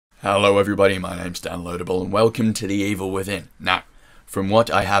Hello everybody, my name's Danloadable and welcome to The Evil Within. Now, from what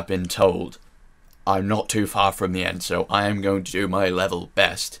I have been told, I'm not too far from the end, so I am going to do my level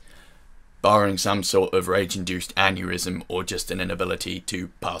best, barring some sort of rage-induced aneurysm or just an inability to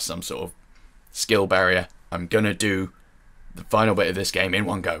pass some sort of skill barrier. I'm gonna do the final bit of this game in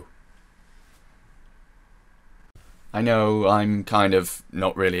one go. I know I'm kind of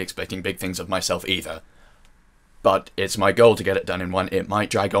not really expecting big things of myself either, but it's my goal to get it done in one. It might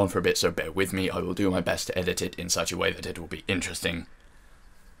drag on for a bit, so bear with me. I will do my best to edit it in such a way that it will be interesting.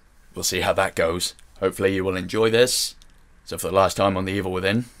 We'll see how that goes. Hopefully you will enjoy this. So for the last time on The Evil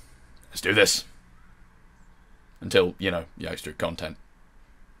Within, let's do this. Until, you know, the extra content.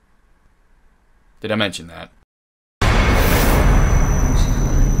 Did I mention that?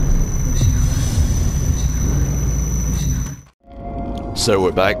 So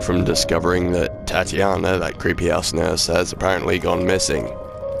we're back from discovering that Tatiana, that creepy ass nurse, has apparently gone missing.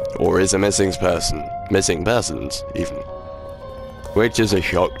 Or is a missing person. Missing persons, even. Which is a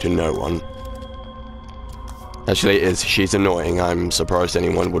shock to no one. Actually it is, she's annoying. I'm surprised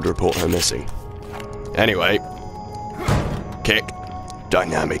anyone would report her missing. Anyway. Kick.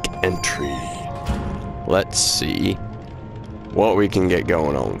 Dynamic entry. Let's see what we can get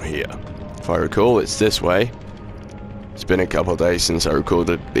going on here. If I recall, it's this way. It's been a couple of days since I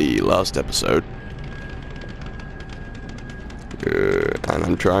recorded the last episode. And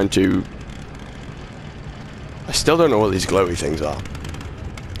I'm trying to... I still don't know what these glowy things are.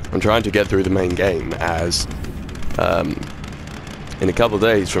 I'm trying to get through the main game as... in a couple of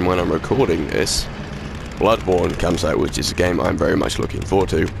days from when I'm recording this, Bloodborne comes out, which is a game I'm very much looking forward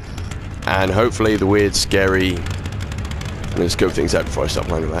to. And hopefully the weird, scary... I'm going to scope things out before I stop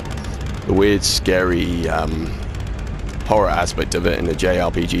playing with that. The weird, scary... horror aspect of it in a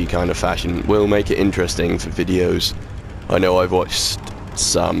JRPG kind of fashion will make it interesting for videos. I know I've watched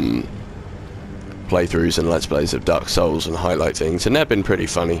some playthroughs and let's plays of Dark Souls and highlight things, and they've been pretty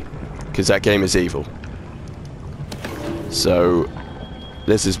funny because that game is evil. So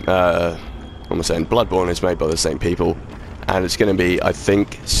this is what am I saying? Bloodborne is made by the same people, and it's going to be, I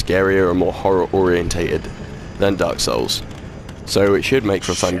think, scarier and more horror orientated than Dark Souls. So it should make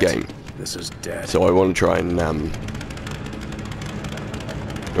for a fun game. This is dead. So I want to try and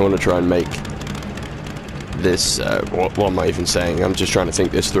make this, what am I even saying? I'm just trying to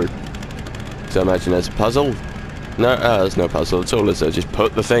think this through. So I imagine there's a puzzle? No, there's no puzzle at all, is there? Just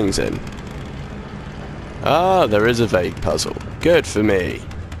put the things in. Ah, there is a vague puzzle. Good for me.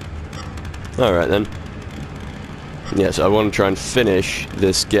 Alright then. Yes, I want to try and finish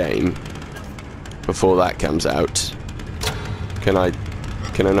this game before that comes out. Can I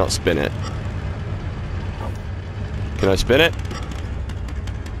not spin it? Can I spin it?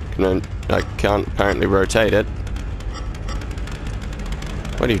 I can't apparently rotate it.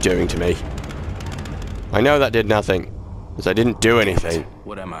 What are you doing to me? I know that did nothing, because I didn't do anything.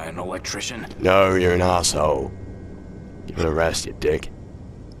 What am I, an electrician? No, you're an asshole. Give it a rest, you dick.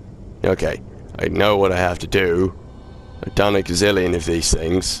 Okay, I know what I have to do. I've done a gazillion of these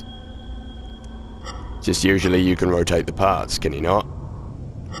things. Just usually you can rotate the parts, can you not?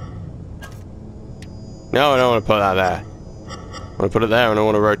 No, I don't want to put that there. I want to put it there and I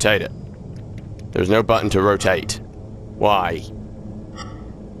want to rotate it. There's no button to rotate. Why?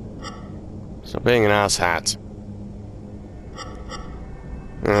 Stop being an asshat.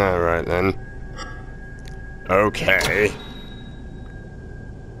 Alright then. Okay.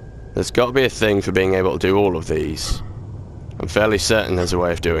 There's got to be a thing for being able to do all of these. I'm fairly certain there's a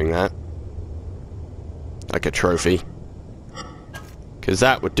way of doing that. Like a trophy. Because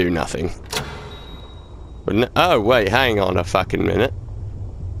that would do nothing. Oh, wait, hang on a fucking minute.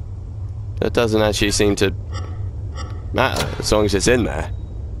 That doesn't actually seem to matter, as long as it's in there.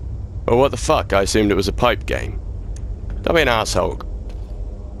 Well, what the fuck? I assumed it was a pipe game. Don't be an asshole.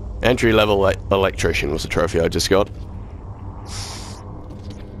 Entry-level electrician was the trophy I just got.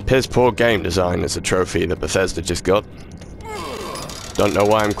 Piss poor game design is a trophy that Bethesda just got. Don't know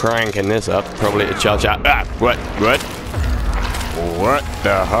why I'm cranking this up. Probably to charge out. Ah, what? What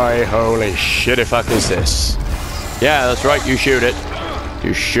the high holy shit the fuck is this? Yeah, that's right, you shoot it.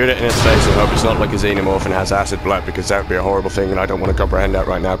 You shoot it in its face and hope it's not like a xenomorph and has acid blood, because that would be a horrible thing and I don't want to comprehend that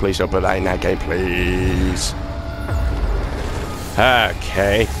right now. Please don't put that in that game, please.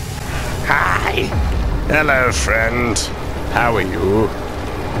 Okay. Hi! Hello, friend. How are you?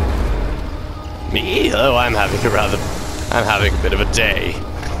 Me? Oh, I'm having a bit of a day.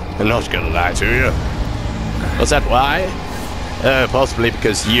 I'm not gonna lie to you. Was that why? Possibly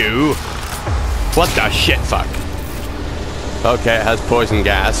because you... What the shit, fuck? Okay, it has poison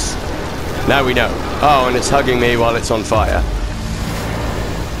gas. Now we know. Oh, and it's hugging me while it's on fire.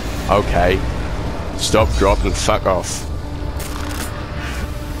 Okay. Stop, drop, and fuck off.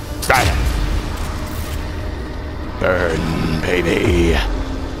 Burn, baby.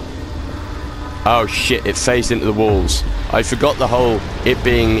 Oh shit, it phased into the walls. I forgot the whole it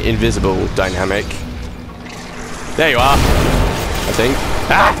being invisible dynamic. There you are, I think.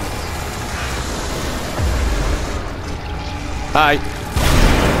 Ah! Hi.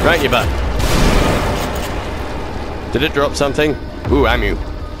 Right, you butt. Did it drop something? Ooh, ammo.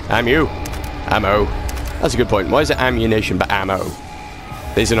 Ammo. Ammo. That's a good point. Why is it ammunition but ammo?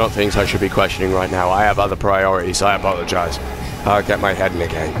 These are not things I should be questioning right now. I have other priorities. I apologize. I'll get my head in the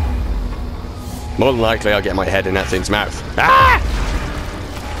game. More than likely, I'll get my head in that thing's mouth. Ah!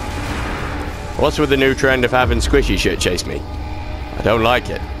 What's with the new trend of having squishy shit chase me? I don't like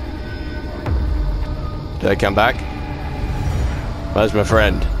it. Did they come back? Where's my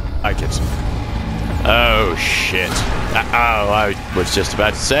friend? I like it. Oh, shit. Oh, I was just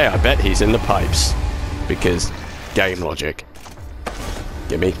about to say, I bet he's in the pipes. Because game logic.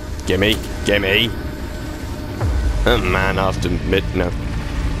 Gimme, gimme, gimme. A man after no.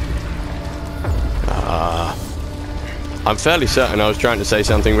 I'm fairly certain I was trying to say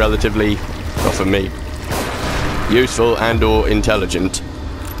something relatively, not for me, useful and or intelligent.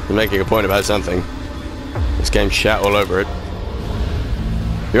 I'm making a point about something. This game's shat all over it.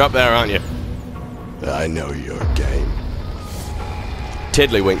 You're up there, aren't you? I know your game.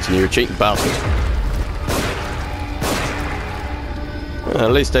 Tiddlywinks and you're a cheating bastard. Well,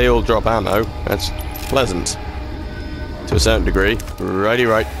 at least they all drop ammo. That's pleasant. To a certain degree. Righty,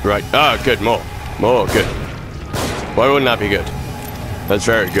 right. Ah, good, more. More, good. Why wouldn't that be good? That's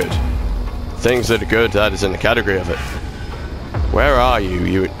very good. Things that are good, that is in the category of it. Where are you?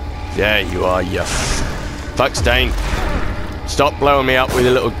 You... There you are, you fuck stain. Stop blowing me up with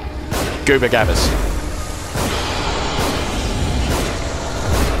your little goober gabbers.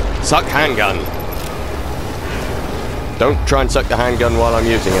 Suck handgun. Don't try and suck the handgun while I'm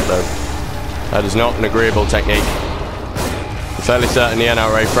using it, though. That is not an agreeable technique. I'm fairly certain the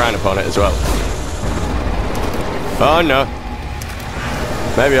NRA frown upon it as well. Oh, no.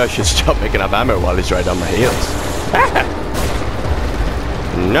 Maybe I should stop picking up ammo while he's right on my heels.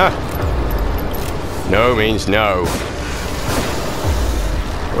 No. No means no.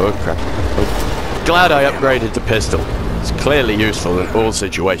 Oh, crap. Oh. Glad I upgraded the pistol. It's clearly useful in all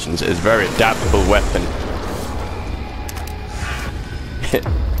situations. It's a very adaptable weapon.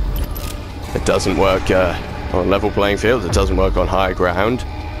 It doesn't work on level playing fields. It doesn't work on high ground.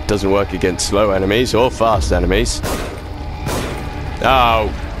 It doesn't work against slow enemies or fast enemies. Oh.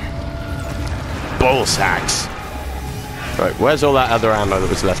 Bull sacks. Right, where's all that other ammo that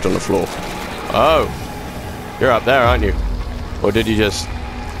was left on the floor? Oh. You're up there, aren't you? Or did you just...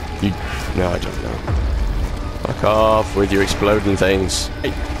 You... No, I don't know. Fuck off with your exploding things.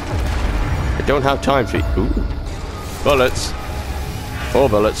 Hey. I don't have time for you. Ooh. Bullets. 4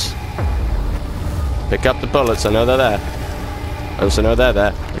 bullets. Pick up the bullets, I know they're there. I also know they're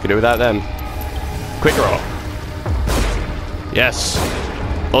there. I can do without them. Quick draw. Yes.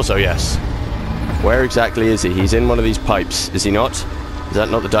 Also yes. Where exactly is he? He's in one of these pipes, is he not? Is that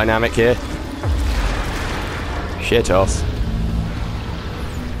not the dynamic here? Shit off.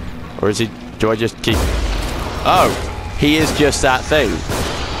 Or is he... Do I just keep... Oh! He is just that thing.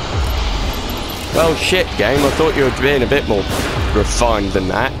 Well, shit, game. I thought you were being a bit more refined than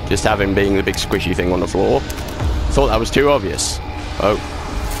that. Just having being the big squishy thing on the floor. Thought that was too obvious. Oh.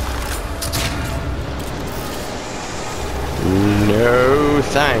 No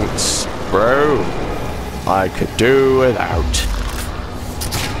thanks, bro. I could do without.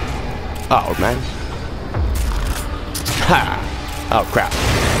 Oh, man. Ha! Oh, crap.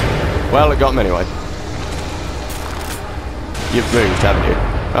 Well, it got him anyway. You've moved, haven't you?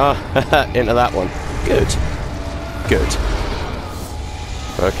 Oh, into that one. Good. Good.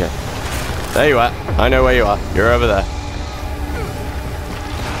 Okay. There you are. I know where you are. You're over there.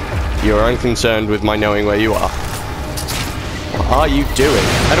 You're unconcerned with my knowing where you are. What are you doing?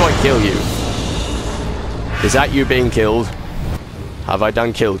 How do I kill you? Is that you being killed? Have I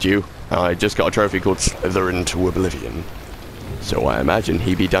done killed you? I just got a trophy called Slither into Oblivion. So I imagine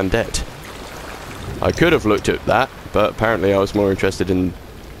he be done dead. I could have looked at that, but apparently I was more interested in...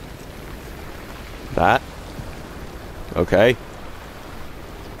 that. Okay.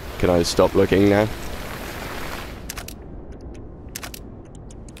 Can I stop looking now?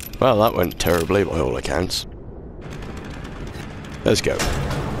 Well, that went terribly by all accounts. Let's go.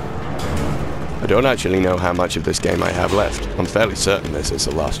 I don't actually know how much of this game I have left. I'm fairly certain this is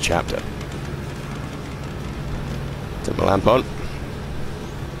the last chapter. Turn my lamp on.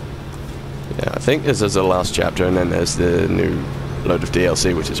 Yeah, I think this is the last chapter, and then there's the new load of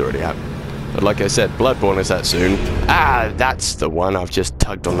DLC, which is already out. But like I said, Bloodborne is out soon. Ah, that's the one. I've just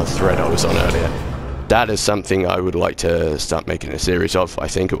tugged on the thread I was on earlier. That is something I would like to start making a series of. I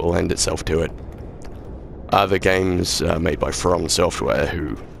think it will lend itself to it. Other games made by From Software,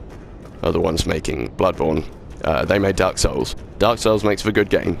 who are the ones making Bloodborne, they made Dark Souls. Dark Souls makes for good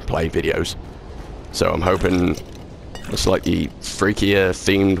gameplay videos. So I'm hoping a slightly freakier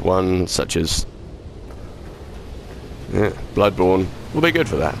themed one, such as Bloodborne, will be good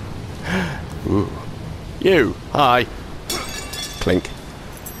for that. Ooh. You! Hi! Clink.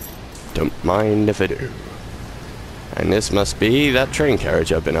 Don't mind if I do. And this must be that train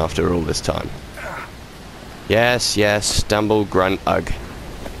carriage I've been after all this time. Yes, yes, stumble, grunt, ugh.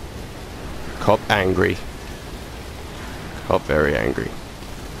 Cop angry. Cop very angry.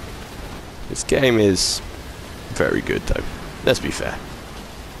 This game is very good though. Let's be fair.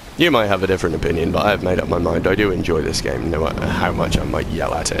 You might have a different opinion, but I have made up my mind. I do enjoy this game, no matter how much I might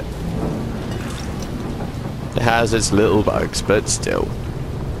yell at it. It has its little bugs, but still.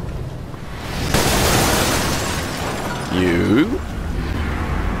 You?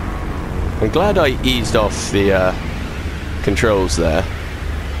 I'm glad I eased off the controls there.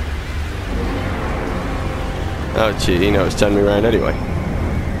 Oh gee, you know it's turned me around anyway.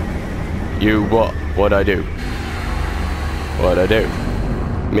 You what? What'd I do? What'd I do?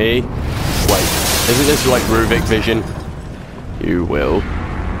 Me? Wait, isn't this like Rubik Vision? You Will.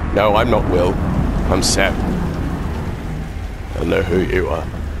 No, I'm not Will. I'm Seb. I know who you are.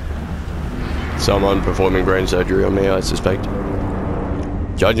 Someone performing brain surgery on me, I suspect.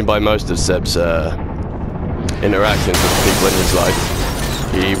 Judging by most of Seb's interactions with people in his life,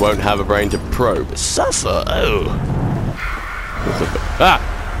 he won't have a brain to probe. Suffer? Oh. Ah!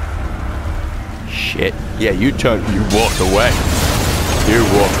 Shit. Yeah, you walk away. You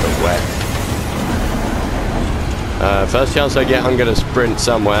walk away. First chance I get, I'm gonna sprint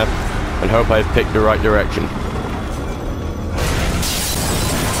somewhere and hope I've picked the right direction.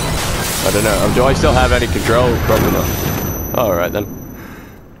 I don't know. Do I still have any control? Probably not. Alright then.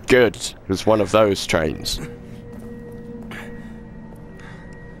 Good. It was one of those trains.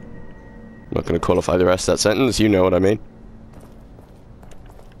 I'm not going to qualify the rest of that sentence. You know what I mean.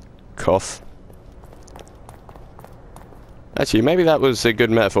 Cough. Actually, maybe that was a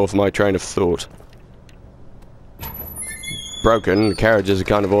good metaphor for my train of thought. Broken, the carriages are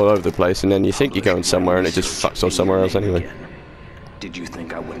kind of all over the place, and then you think you're going somewhere and it just fucks off somewhere else anyway. Did you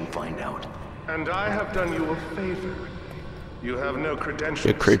think I wouldn't find out? And I have done you a favor. You have no credentials.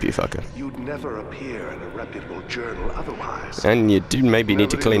 You creepy fucker. You'd never appear in a reputable journal otherwise. And you do maybe need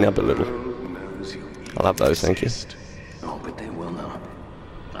to clean up a little. I'll have those, thank you. Oh, but they will know.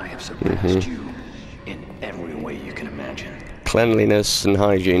 I have surpassed you in every way you can imagine. Cleanliness and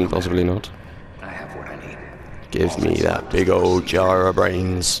hygiene, possibly not. I have what I need. Give me that big old jar of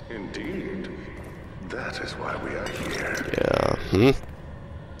brains. Indeed. That is why we are here. Yeah,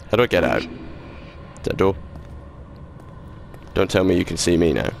 How do I get out? That door? Don't tell me you can see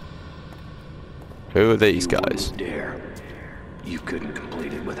me now. Who are these guys? Dare. You couldn't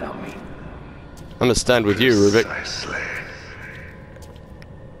complete it without me. I'm gonna stand with you, Rubik. Precisely.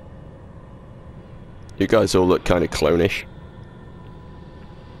 You guys all look kind of clonish.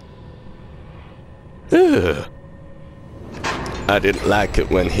 Ugh. I didn't like it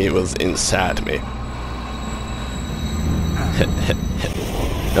when he was inside me.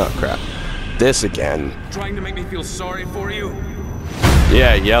 Oh crap. This again. Trying to make me feel sorry for you?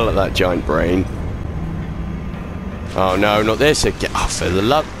 Yeah, yell at that giant brain. Oh no, not this again. Oh, for the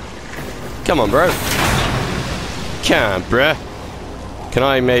love. Come on, bro. Come on, bruh. Can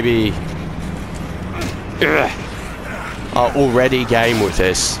I maybe... Ugh. Oh, already game with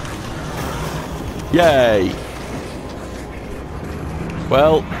this. Yay.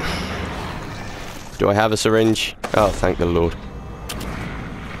 Well. Do I have a syringe? Oh, thank the Lord.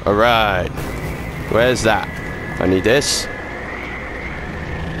 Alright. Where's that? I need this.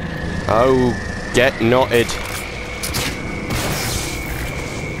 Oh, get knotted.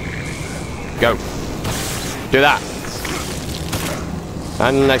 Go. Do that.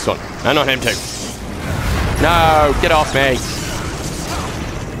 And the next one. And on him too. No, get off me.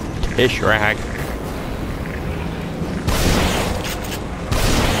 Ish rag.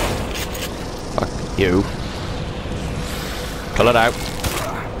 Fuck you. Pull it out.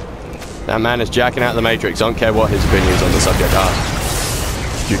 That man is jacking out the Matrix. I don't care what his opinions on the subject are.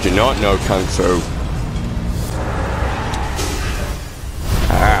 You do not know Kung Fu.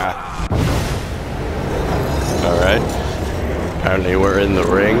 Ah. Alright. Apparently we're in the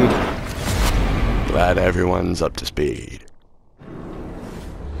ring. Glad everyone's up to speed.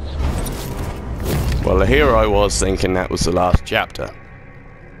 Well, here I was thinking that was the last chapter.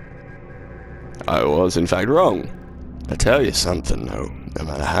 I was, in fact, wrong. I tell you something, though. No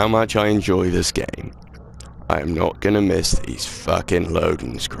matter how much I enjoy this game, I am not gonna miss these fucking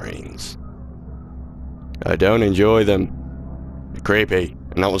loading screens. I don't enjoy them. They're creepy.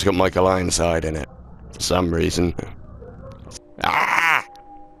 And that one's got Michael Ironside in it. For some reason. Ah!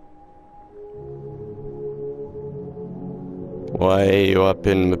 Why are you up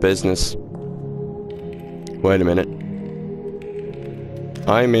in my business? Wait a minute.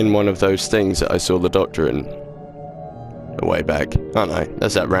 I'm in one of those things that I saw the doctor in a way back, aren't I?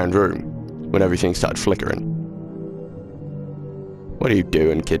 That's that round room, when everything started flickering. What are you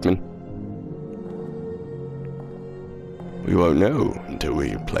doing, Kidman? We won't know until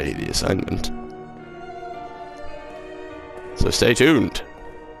we play the assignment. So stay tuned.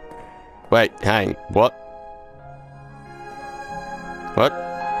 Wait, hang, what? What?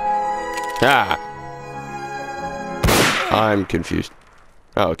 Ah! I'm confused.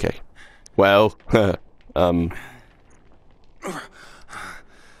 Oh, okay. Well,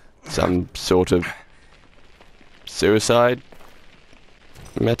 some sort of suicide?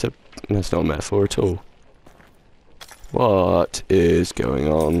 That's not a metaphor at all. What is going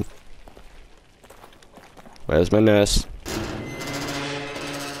on? Where's my nurse?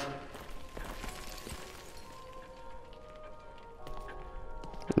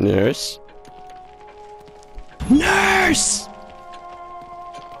 Nurse? Nurse!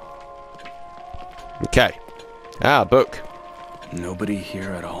 Okay. Ah, book. Nobody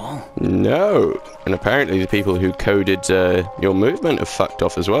here at all? No. And apparently the people who coded your movement have fucked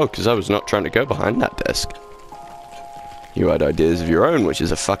off as well, because I was not trying to go behind that desk. You had ideas of your own, which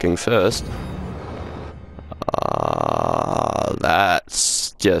is a fucking first.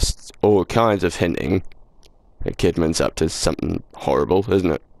 That's just all kinds of hinting that Kidman's up to something horrible,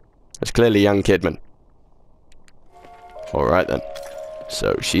 isn't it? It's clearly young Kidman. Alright then.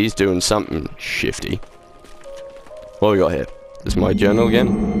 So she's doing something shifty. What we got here? Is my journal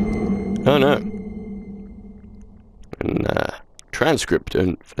again? Oh no. Transcript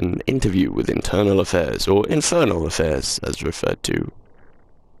of an interview with Internal Affairs, or Infernal Affairs, as referred to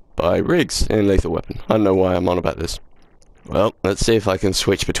by Riggs in Lethal Weapon. I don't know why I'm on about this. Well, let's see if I can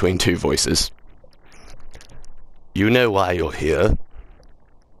switch between two voices. You know why you're here?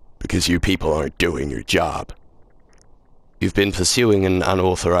 Because you people aren't doing your job. You've been pursuing an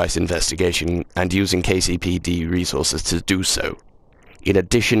unauthorized investigation and using KCPD resources to do so. In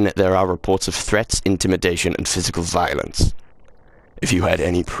addition, there are reports of threats, intimidation, and physical violence. If you had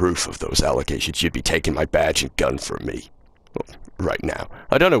any proof of those allegations, you'd be taking my badge and gun from me. Well, right now.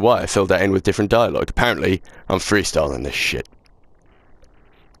 I don't know why I filled that in with different dialogue. Apparently, I'm freestyling this shit.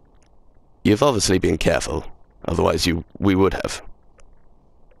 You've obviously been careful. Otherwise, we would have.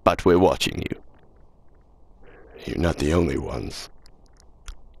 But we're watching you. You're not the only ones.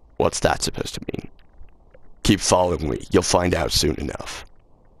 What's that supposed to mean? Keep following me. You'll find out soon enough.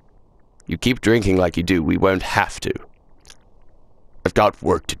 You keep drinking like you do, we won't have to. I've got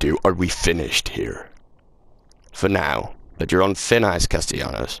work to do. Are we finished here? For now, but you're on thin ice,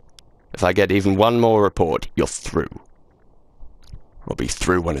 Castellanos. If I get even one more report, you're through. I'll be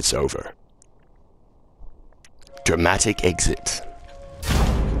through when it's over. Dramatic exit.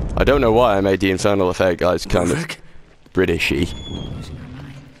 I don't know why I made the Infernal Affair guys kind of British-y.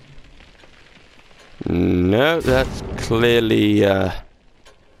 No, that's clearly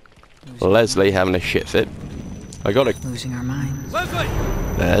Leslie having a shit fit. I got a Losing our minds. Leslie!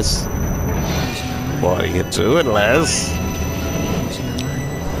 Les. What are you doing, Les? Losing our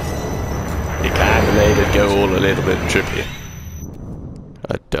minds. You kind of made it go all a little bit trippy.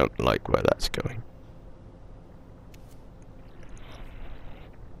 I don't like where that's going.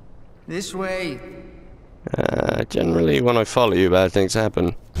 This way. Generally when I follow you, bad things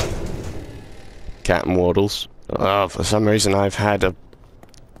happen. Cat and waddles. Oh, for some reason I've had a...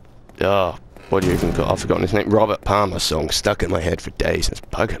 Oh, what do you even call... I've forgotten his name. Robert Palmer song stuck in my head for days. It's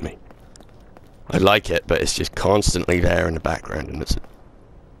bugging me. I like it, but it's just constantly there in the background, and it's...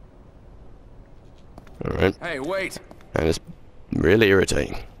 Alright. Hey, wait! And it's really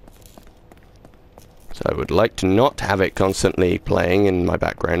irritating. So I would like to not have it constantly playing in my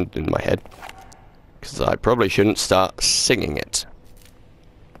background, in my head. Because I probably shouldn't start singing it.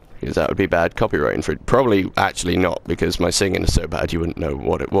 Because that would be bad copyright infringement. Probably actually not, because my singing is so bad you wouldn't know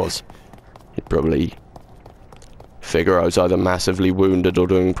what it was. You'd probably figure I was either massively wounded or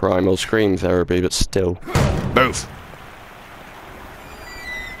doing primal scream therapy, but still. Move!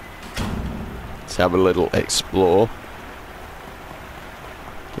 Let's have a little explore.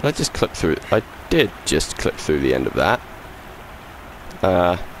 Did I just clip through it? I did just clip through the end of that.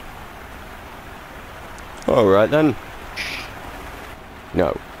 Alright then.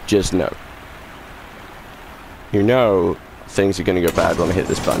 No. Just no. You know things are gonna go bad when I hit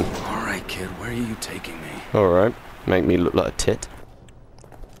this button. Alright, kid, where are you taking me? Alright. Make me look like a tit.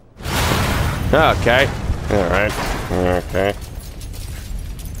 Okay. Alright. Okay.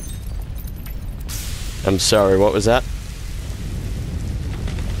 I'm sorry, what was that?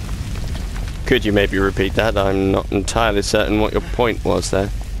 Could you maybe repeat that? I'm not entirely certain what your point was there.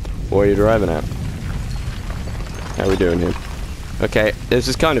 Where are you driving at? How are we doing here? Okay, this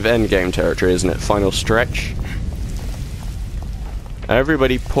is kind of endgame territory, isn't it? Final stretch.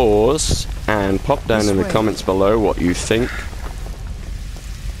 Everybody pause and pop down in the comments below what you think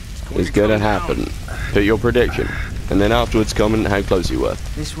is gonna happen. Put your prediction. And then afterwards comment how close you were.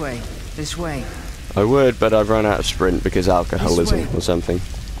 This way. This way. I would, but I've run out of sprint because alcoholism or something.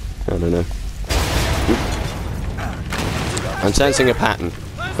 I don't know. I'm sensing a pattern.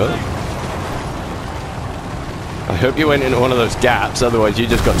 Oh. I hope you went into one of those gaps, otherwise you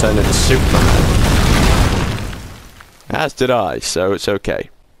just got turned into Superman. As did I, so it's okay.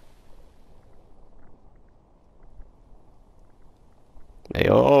 They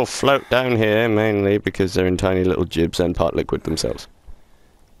all float down here, mainly because they're in tiny little jibs and part liquid themselves.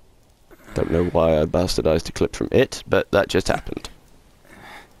 Don't know why I bastardized a clip from it, but that just happened.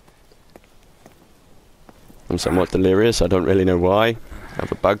 I'm somewhat delirious, I don't really know why. I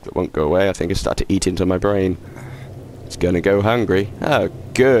have a bug that won't go away, I think it's started to eat into my brain. It's gonna go hungry. Oh,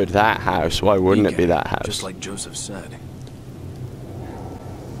 good, that house. Why wouldn't it be that house? Just like Joseph said.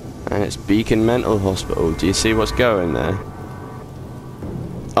 And it's Beacon Mental Hospital. Do you see what's going there?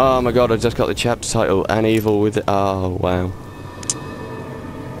 Oh my god, I just got the chapter title, An Evil with... Oh, wow.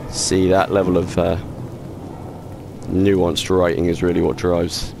 See, that level of nuanced writing is really what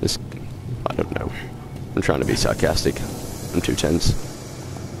drives this. I don't know. I'm trying to be sarcastic. I'm too tense.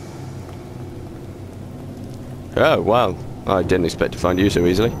 Oh, wow. I didn't expect to find you so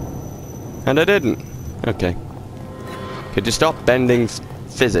easily. And I didn't. Okay. Could you stop bending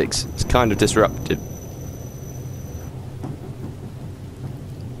physics? It's kind of disrupted.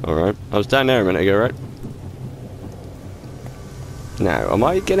 Alright. I was down there a minute ago, right? Now, am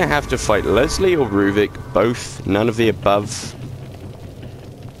I gonna have to fight Leslie or Ruvik? Both? None of the above?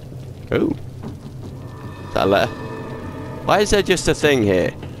 Oh. Is that a letter? Why is there just a thing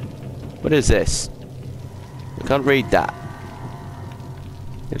here? What is this? I can't read that.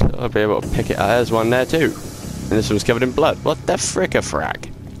 I thought I'd be able to pick it out. There's one there too. And this one's covered in blood. What the frick-a-frack?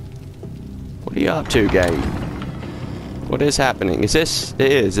 What are you up to, game? What is happening? Is this...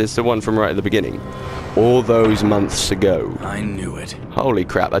 It is. It's the one from right at the beginning. All those months ago. I knew it. Holy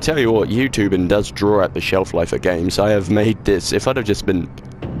crap. I tell you what, YouTubing does draw out the shelf life of games. I have made this... If I'd have just been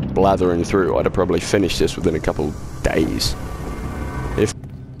blathering through, I'd have probably finished this within a couple days. If...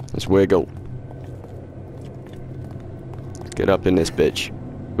 Let's wiggle. Get up in this bitch.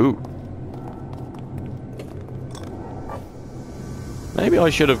 Ooh. Maybe I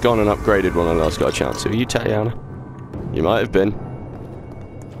should have gone and upgraded when I last got a chance to. Are you Tatiana? You might have been.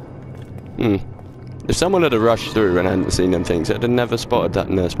 If someone had rushed through and hadn't seen them things, I'd have never spotted that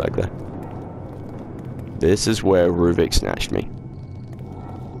nurse back there. This is where Ruvik snatched me.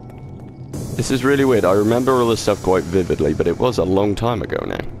 This is really weird. I remember all this stuff quite vividly, but it was a long time ago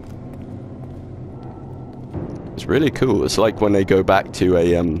now. It's really cool. It's like when they go back to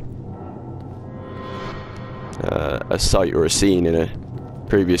a site or a scene in a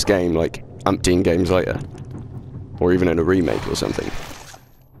previous game, like umpteen games later, or even in a remake or something.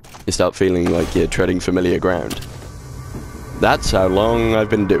 You start feeling like you're treading familiar ground. That's how long I've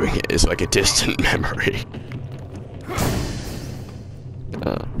been doing it. It's like a distant memory.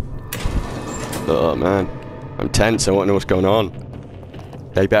 Oh man, I'm tense. I want to know what's going on.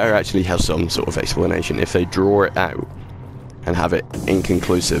 They better actually have some sort of explanation. If they draw it out and have it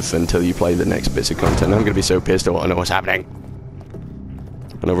inconclusive until you play the next bits of content, I'm going to be so pissed I want to know what's happening.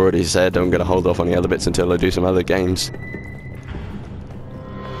 And I've already said I'm going to hold off on the other bits until I do some other games.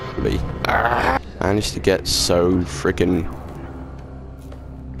 I managed to get so freaking...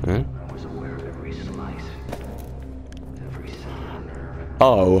 Huh?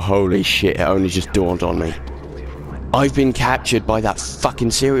 Oh, holy shit, it only just dawned on me. I've been captured by that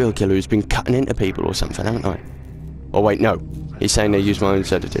fucking serial killer who's been cutting into people or something, haven't I? Oh wait, no. He's saying they used my own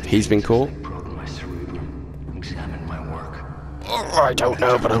sedative. He's been caught? Oh, I don't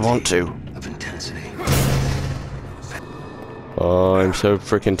know, but I want to. Oh, I'm so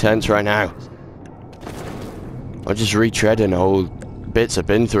freaking tense right now. I'm just retreading old bits I've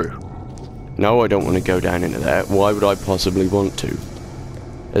been through. No, I don't want to go down into there. Why would I possibly want to?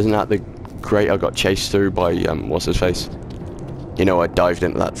 Isn't that the crate I got chased through by, what's his face? You know, I dived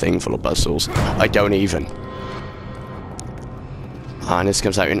into that thing full of buzzsaws. I don't even. And this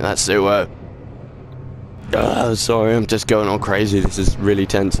comes out into that sewer. Sorry, I'm just going all crazy. This is really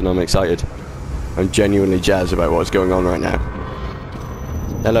tense and I'm excited. I'm genuinely jazzed about what's going on right now.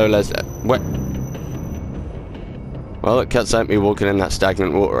 Hello, Leslie. What? Well, it cuts out me walking in that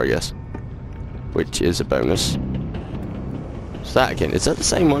stagnant water, I guess. Which is a bonus. What's that again? Is that the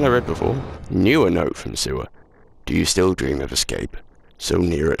same one I read before? Newer note from sewer. Do you still dream of escape? So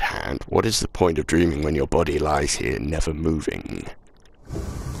near at hand. What is the point of dreaming when your body lies here, never moving?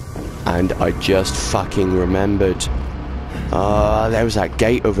 And I just fucking remembered. There was that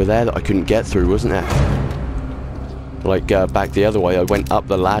gate over there that I couldn't get through, wasn't there? Like, back the other way, I went up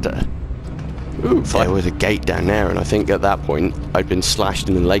the ladder. Ooh, there was a gate down there, and I think at that point, I'd been slashed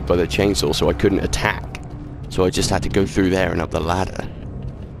in the leg by the chainsaw, so I couldn't attack. So I just had to go through there and up the ladder.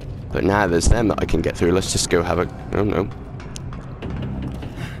 But now there's them that I can get through. Let's just go have a... Oh, no.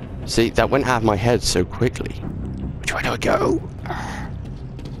 See, that went out of my head so quickly. Which way do I go?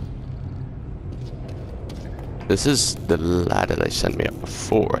 This is the ladder they sent me up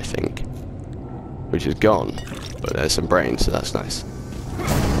before, I think. Which is gone. But there's some brains, so that's nice.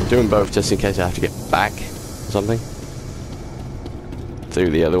 I'm doing both just in case I have to get back or something. Through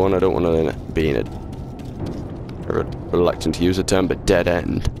the other one. I don't want to be in a reluctant to use a term, but dead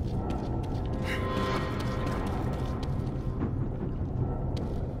end.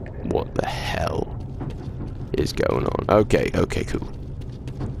 What the hell is going on? Okay, cool.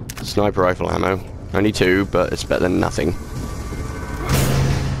 Sniper rifle ammo. Only 2, but it's better than nothing.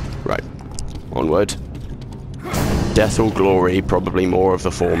 Right. Onward. Death or glory, probably more of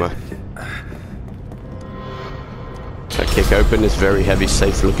the former. I kick open this very heavy,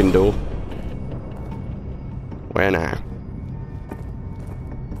 safe-looking door. Where now?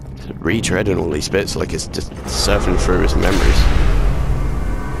 Retreading all these bits like it's just surfing through his memories.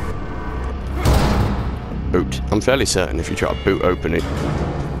 Boot. I'm fairly certain if you try to boot open a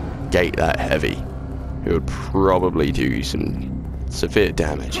gate that heavy, it would probably do you some severe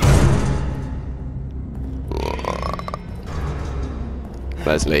damage.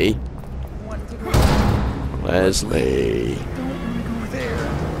 Leslie. Leslie.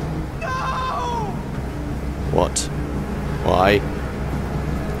 What? Why?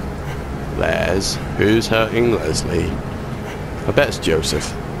 Les. Who's hurting Leslie? I bet it's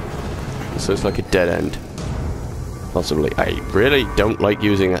Joseph. This looks like a dead end. Possibly. I really don't like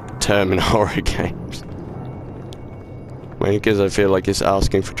using that term in horror games. Mainly because I feel like it's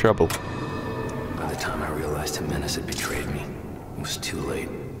asking for trouble. By the time I realized Jimenez had betrayed me, it was too late.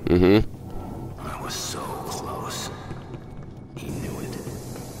 I was so close. He knew it.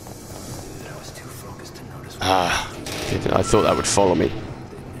 But I was too focused to notice. I thought that would follow me.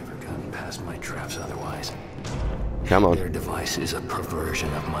 They'd never gotten past my traps otherwise. Come on. Their device is a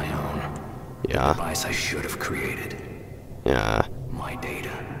perversion of my own. Yeah. A device I should have created. Yeah. My data,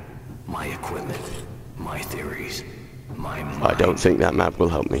 my equipment, my theories, my mind. I don't think that map will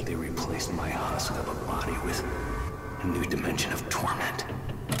help me. They replaced my husk of a body with a new dimension of torment.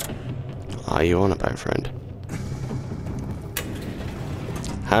 What are you on about, friend?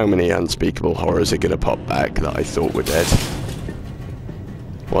 How many unspeakable horrors are gonna pop back that I thought were dead?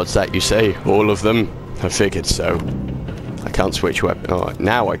 What's that you say? All of them? I figured so. I can't switch weapon. Oh,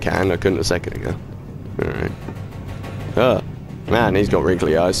 now I can. I couldn't a second ago. Alright. Oh, man, he's got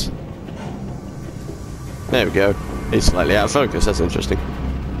wrinkly eyes. There we go. He's slightly out of focus. That's interesting.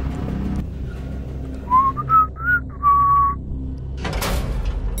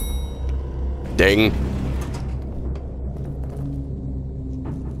 Ding.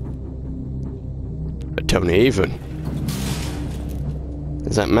 But don't even.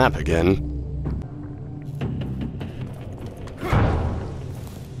 There's that map again.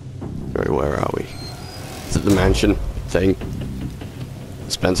 Where are we? Is it the mansion thing?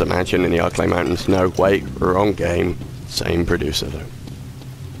 Spencer Mansion in the Arklay Mountains. No, wait, wrong game. Same producer though.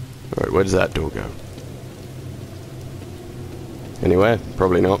 Alright, where does that door go? Anywhere?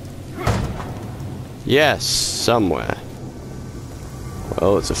 Probably not. Yes, somewhere.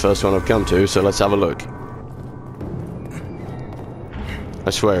 Well, it's the first one I've come to, so let's have a look. I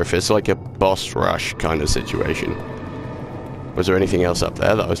swear, if it's like a boss rush kind of situation. Was there anything else up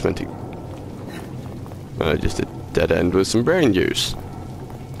there that I was meant to... just a dead end with some brain juice.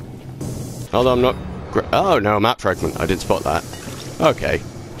 Although I'm not... Oh, no, a map fragment. I did spot that. Okay.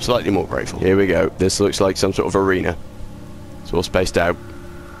 Slightly more grateful. Here we go. This looks like some sort of arena. It's all spaced out.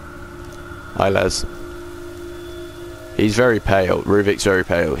 Hi, Les. He's very pale. Ruvik's very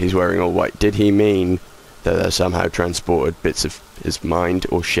pale. He's wearing all white. Did he mean that they somehow transported bits of his mind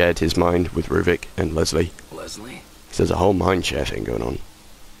or shared his mind with Ruvik and Leslie? Leslie? So there's a whole mindshare thing going on.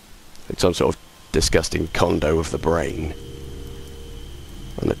 It's some sort of disgusting condo of the brain.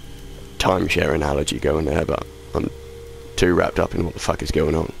 And a timeshare analogy going there, but I'm too wrapped up in what the fuck is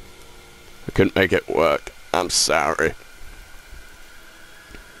going on. I couldn't make it work. I'm sorry.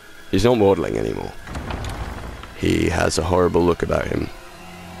 He's not modelling anymore. He has a horrible look about him.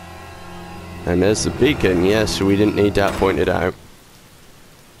 And there's the beacon. Yes, we didn't need that pointed out.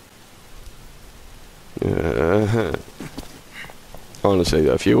 Honestly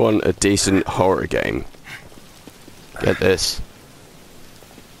though, if you want a decent horror game, get this.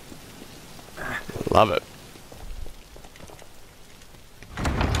 Love it.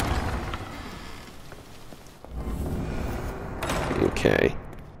 Okay.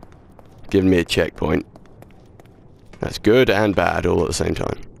 Giving me a checkpoint. That's good and bad all at the same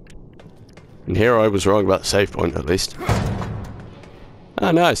time. And here I was wrong about the save point at least.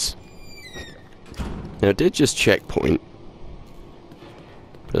 Ah, nice. Now it did just checkpoint.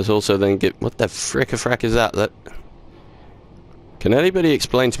 There's also then get... What the frick-a-frack is that? Can anybody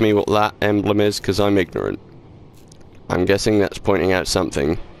explain to me what that emblem is? Because I'm ignorant. I'm guessing that's pointing out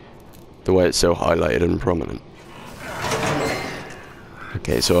something. The way it's so highlighted and prominent.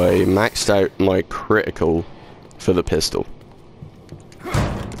 Okay, so I maxed out my critical for the pistol.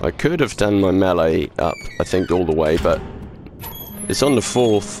 I could have done my melee up, I think, all the way, but it's on the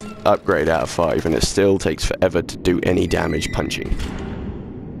 4th upgrade out of 5, and it still takes forever to do any damage punching.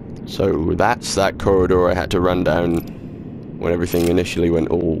 So that's that corridor I had to run down when everything initially went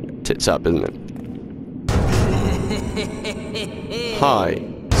all tits up, isn't it? Hi,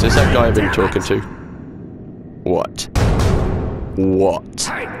 is this that guy I've been talking to? What? What?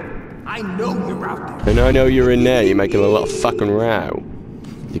 I know you're out there. And I know you're in there, you're making a lot of fucking row.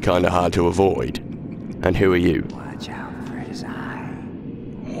 You're kinda hard to avoid. And who are you? Watch out for his eye.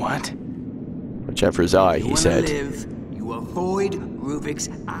 What? Watch out for his eye, he said. Live, you avoid Rubik's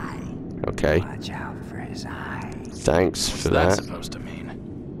eye. Okay. Watch out for his eye. Thanks for What's that. that supposed to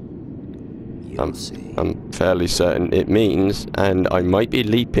mean? You'll see. I'm fairly certain it means, and I might be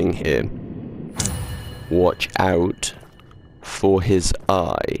leaping here. Watch out for his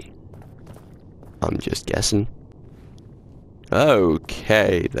eye. I'm just guessing.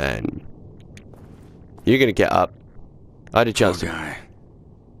 Okay, then. You're gonna get up. I had a chance to... Guy.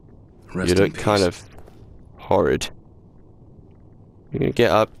 You look kind of horrid. You're gonna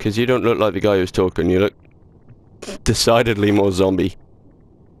get up, because you don't look like the guy who was talking. You look decidedly more zombie.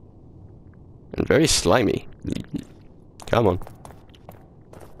 And very slimy. Come on.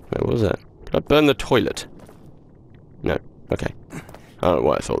 Where was that? Did I burn the toilet? No. Okay. I don't know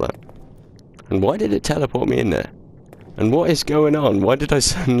why I thought that. And why did it teleport me in there? And what is going on? Why did I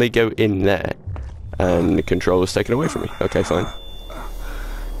suddenly go in there? And the control was taken away from me. Okay, fine.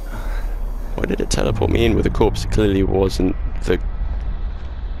 Why did it teleport me in with a corpse? It clearly wasn't the...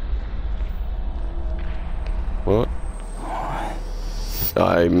 What?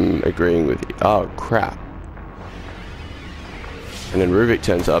 I'm agreeing with you. Oh, crap. And then Rubik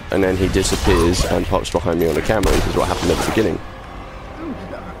turns up, and then he disappears and pops behind me on the camera, which is what happened at the beginning.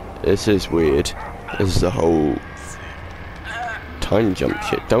 This is weird. This is the whole time jump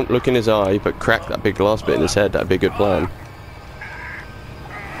shit. Don't look in his eye, but crack that big glass bit in his head. That'd be a good plan.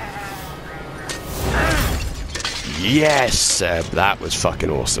 Yes, Seb, that was fucking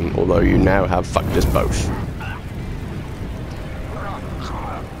awesome. Although you now have fucked us both.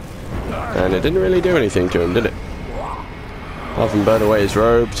 And it didn't really do anything to him, did it? Apart from burn away his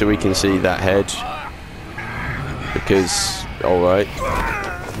robe so we can see that head. Because, alright.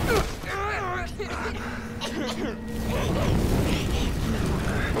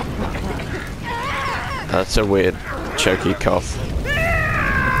 That's a weird choky cough.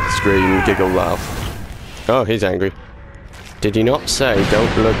 Scream, giggle, laugh. Oh, he's angry. Did he not say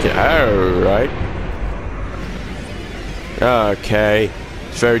don't look at... Oh, right. Okay.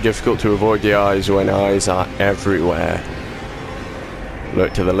 It's very difficult to avoid the eyes when eyes are everywhere.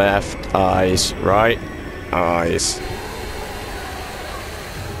 Look to the left. Eyes. Right. Eyes.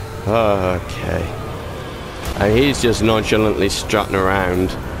 Okay. And he's just nonchalantly strutting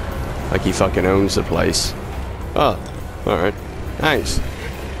around like he fucking owns the place. Oh, alright. Thanks.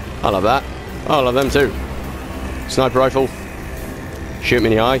 I love that. I love them too. Sniper rifle. Shoot me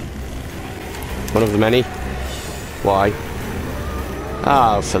in the eye. One of the many. Why?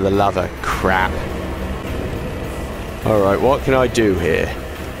 Oh, for the love of crap. Alright, what can I do here?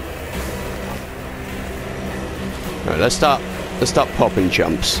 Alright, let's start popping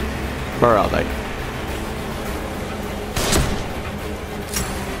jumps. Where are they?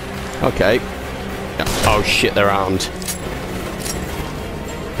 Okay. Oh shit, they're armed.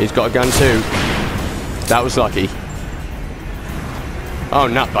 He's got a gun too. That was lucky. Oh,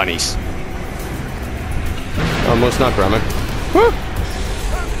 nut bunnies. Oh, more sniper ammo. Woo!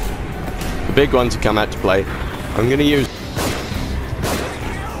 The big ones have come out to play. I'm gonna use...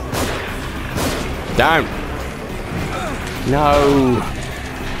 Down! No!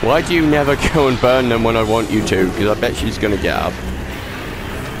 Why do you never go and burn them when I want you to? Because I bet she's gonna get up.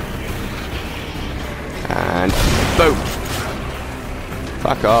 And... boom!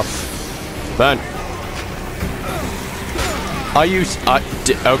 Fuck off. Burn!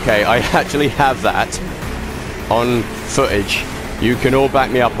 Okay, I actually have that on footage. You can all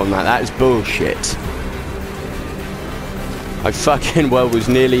back me up on that. That is bullshit. I fucking well was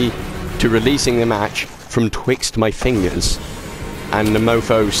nearly to releasing the match from twixt my fingers, and the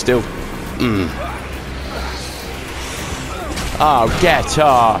mofo still... Oh, get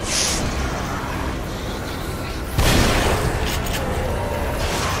off!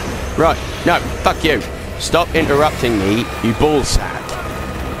 Right, no, fuck you. Stop interrupting me, you ballsack.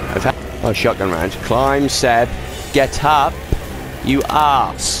 I've had a shotgun round. Climb, Seb. Get up, you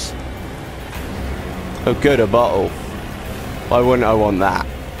arse. Oh, good, a bottle. Why wouldn't I want that?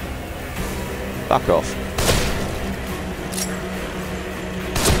 Fuck off.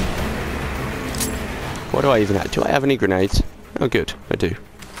 What do I even have? Do I have any grenades? Oh, good, I do.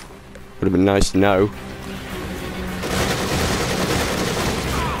 Would have been nice to know.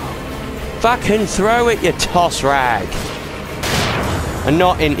 Fucking throw it, you toss rag. And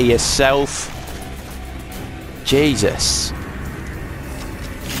not into yourself. Jesus.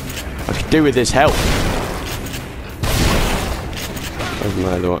 I could do with this help. Where's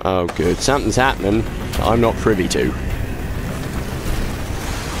my other one? Oh, good. Something's happening that I'm not privy to.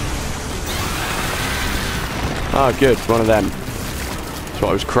 Oh, good. One of them. That's what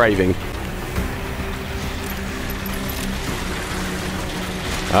I was craving.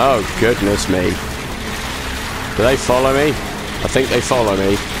 Oh, goodness me. Do they follow me? I think they follow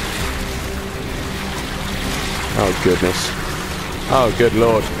me. Oh, goodness. Oh, good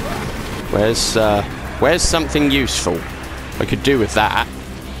lord. Where's something useful I could do with that?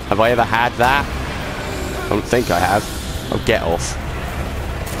 Have I ever had that? I don't think I have. Oh, get off.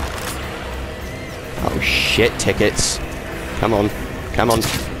 Oh, shit, tickets. Come on. Come on.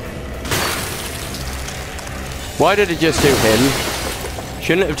 Why did it just do him?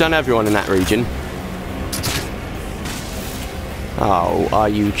 Shouldn't it have done everyone in that region? Oh, are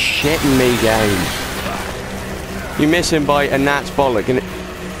you shitting me, game? You miss him by a gnat's bollock, and it...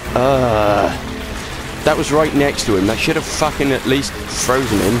 that was right next to him. That should have fucking at least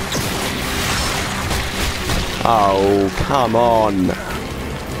frozen him. Oh, come on.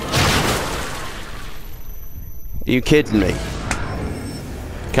 Are you kidding me?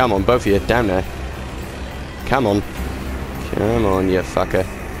 Come on, both of you, down there. Come on. Come on, you fucker.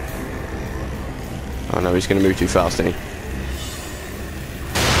 Oh no, he's gonna move too fast, isn't he?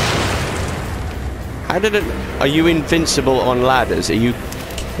 How did it... Are you invincible on ladders? Are you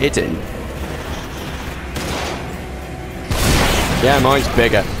kidding? Yeah, mine's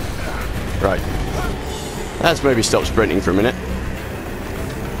bigger. Right. Let's maybe stop sprinting for a minute.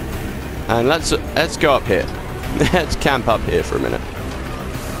 And let's go up here. Let's camp up here for a minute.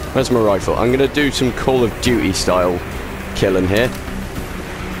 Where's my rifle? I'm gonna do some Call of Duty style killing here.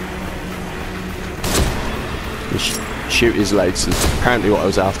 Shoot his legs is apparently what I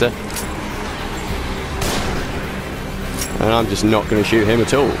was after. And I'm just not going to shoot him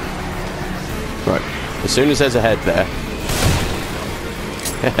at all. Right. As soon as there's a head there.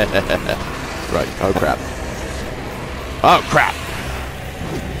 Right. Oh crap. Oh crap!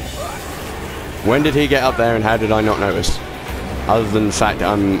 When did he get up there and how did I not notice? Other than the fact that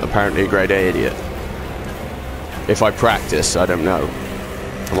I'm apparently a grade A idiot. If I practice, I don't know.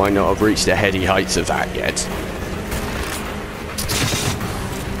 I might not have reached the heady heights of that yet.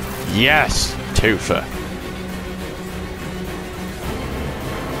 Yes! Twofer.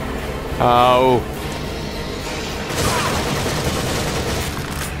 Oh.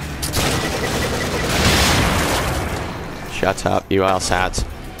 Shut up, you asshat.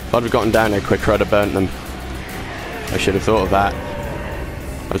 If I'd have gotten down there quicker, I'd have burnt them. I should have thought of that.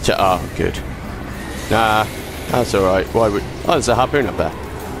 Oh, good. Nah, that's alright. Why would... Oh, there's a harpoon up there.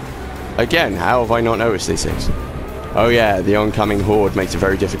 Again, how have I not noticed these things? Oh yeah, the oncoming horde makes it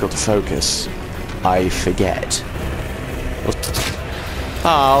very difficult to focus. I forget.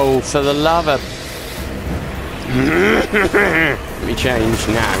 Oh, for the love of... Let me change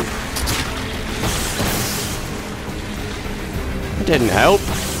now. It didn't help.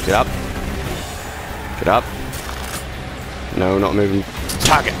 Get up. Get up. No, not moving.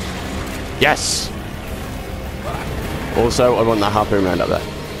 Target! Yes! Also, I want that harpoon round up there.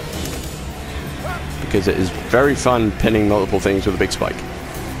 because it is very fun pinning multiple things with a big spike.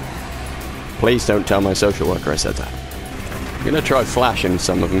 Please don't tell my social worker I said that. I'm gonna try flashing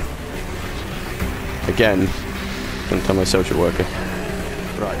some of them. Again, don't tell my social worker.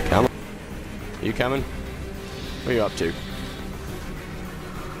 Right, come on. Are you coming? What are you up to?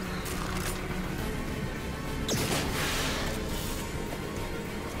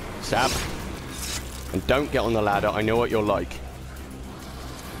 Stab. And don't get on the ladder, I know what you're like.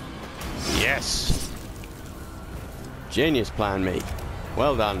 Yes! Genius plan, me.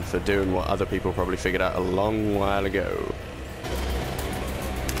 Well done for doing what other people probably figured out a long while ago.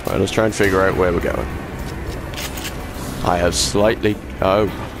 Right, let's try and figure out where we're going. I have slightly... oh.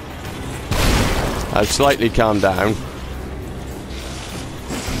 I've slightly calmed down.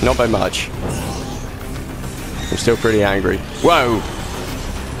 Not by much. I'm still pretty angry. Whoa!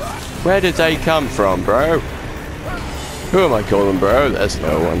 Where did they come from, bro? Who am I calling bro? There's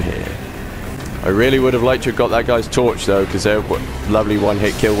no one here. I really would have liked to have got that guy's torch though, because they're lovely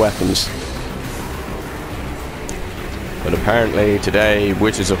one-hit kill weapons. But apparently today,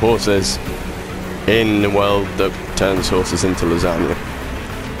 witches are horses in the world that turns horses into lasagna.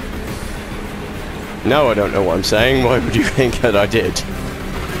 No, I don't know what I'm saying. Why would you think that I did?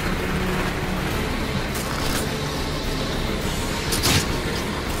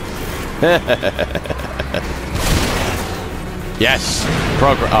 Yes!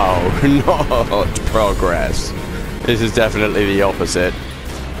 Progress. Oh, not progress. This is definitely the opposite.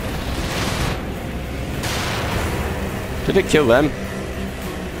 Did it kill them?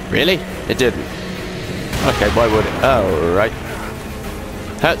 Really? It didn't. Okay, why would it? Oh, right.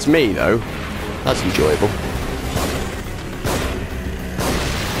 Hurts me, though. That's enjoyable.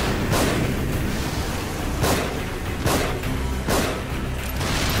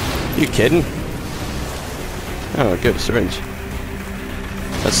 You kidding? Oh, good, syringe.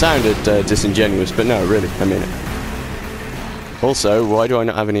 That sounded disingenuous, but no, really, I mean it. Also, why do I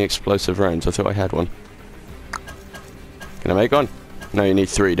not have any explosive rounds? I thought I had one. Can I make one? No, you need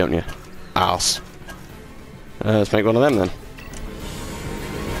 3, don't you? Arse. Let's make one of them then.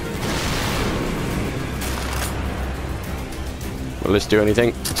 Will this do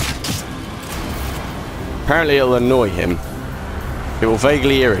anything? Apparently it'll annoy him. It will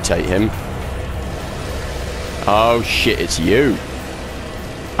vaguely irritate him. Oh shit, it's you.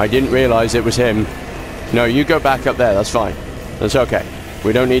 I didn't realise it was him. No, you go back up there, that's fine. That's okay.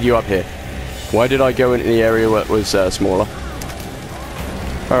 We don't need you up here. Why did I go into the area where it was smaller?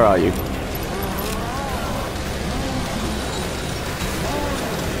 Where are you?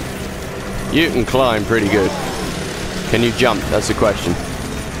 You can climb pretty good. Can you jump? That's the question.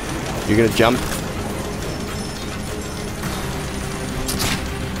 You gonna jump?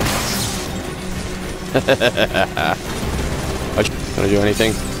 Can I do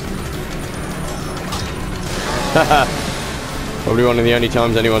anything? Probably one of the only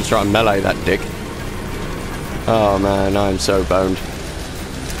times anyone's trying to melee that dick. Oh man, I'm so boned.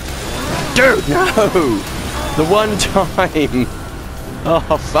 Dude, no! The one time!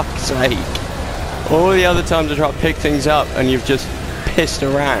 Oh, fuck's sake. All the other times I try to pick things up and you've just pissed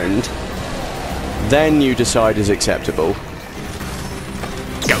around, then you decide is acceptable.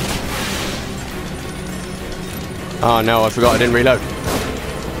 Go! Oh no, I forgot I didn't reload.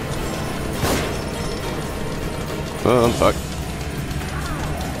 Oh, I'm fucked.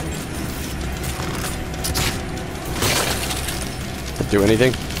 Do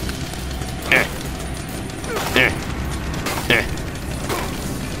anything?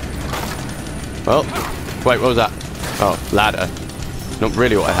 Well, wait, what was that? Oh, ladder. Not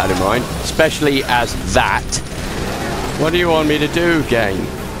really what I had in mind. Especially as that. What do you want me to do, game?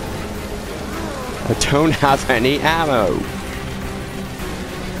 I don't have any ammo.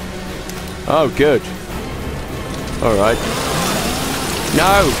 Oh, good. Alright.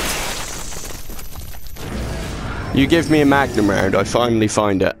 No! You give me a magnum round, I finally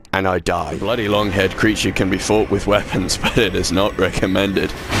find it, and I die. A bloody long-haired creature can be fought with weapons, but it is not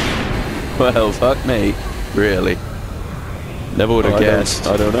recommended. Well, fuck me. Really. Never would have guessed.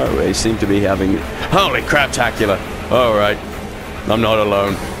 I don't know. They seem to be having... Holy crap-tacular! Alright. I'm not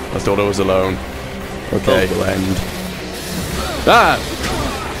alone. I thought I was alone. Okay. Blend. Ah!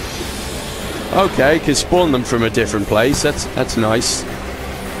 Okay, can spawn them from a different place. That's nice.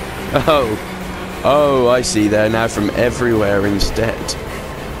 Oh. Oh, I see. They're now from everywhere instead.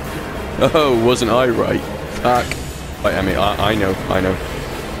 Oh, wasn't I right? Fuck. I mean, I know.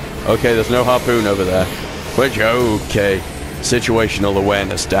 Okay, there's no harpoon over there. Which, okay. Situational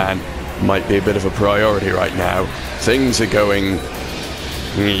awareness, Dan. Might be a bit of a priority right now. Things are going,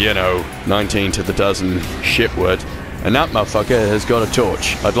 you know, 19 to the dozen shipward. And that motherfucker has got a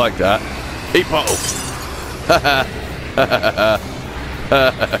torch. I'd like that. Eat bottle.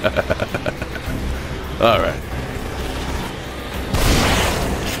 Alright.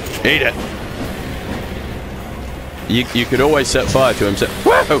 Eat it. You could always set fire to him.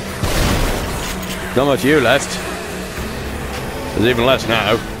 Whoa! Not much of you left. There's even less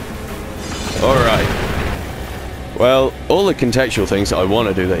now. Alright. Well, all the contextual things that I want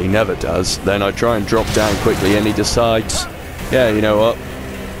to do that he never does, then I try and drop down quickly and he decides, yeah, you know what?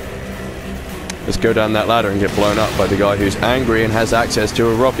 Let's go down that ladder and get blown up by the guy who's angry and has access to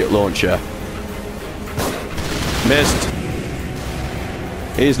a rocket launcher. Missed.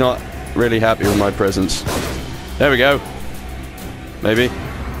 He's not really happy with my presence. There we go. Maybe.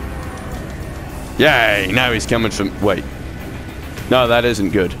 Yay! Now he's coming from... Wait. No, that isn't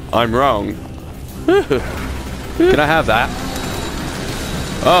good. I'm wrong. Can I have that?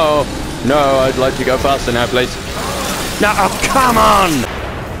 Oh, no, I'd like to go faster now, please. No, oh, come on!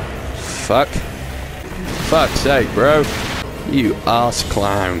 Fuck. Fuck's sake, bro. You arse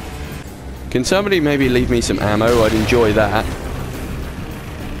clown. Can somebody maybe leave me some ammo? I'd enjoy that.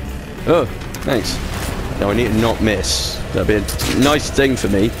 Oh, thanks. Now I need to not miss. That'd be a nice thing for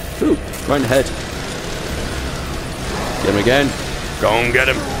me. Ooh, right in the head. Get him again. Go and get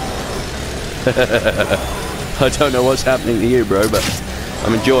him. I don't know what's happening to you, bro, but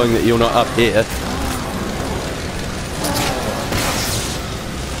I'm enjoying that you're not up here.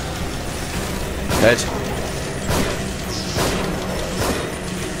 Head.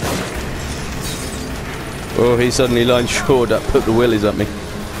 Oh, he suddenly lined short up, put the willies up me.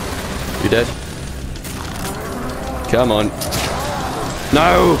 You dead? Come on.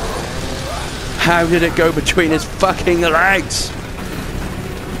 No! How did it go between his fucking legs?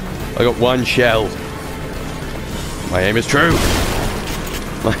 I got one shell. My aim is true.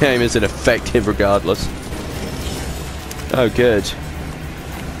 My aim is ineffective regardless. Oh, good.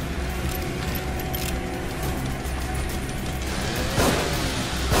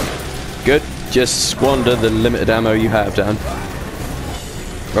 Good. Just squander the limited ammo you have, Dan.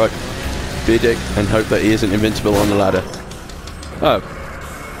 Right. Be a dick and hope that he isn't invincible on the ladder. Oh.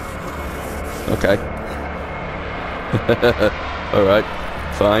 Okay. Alright.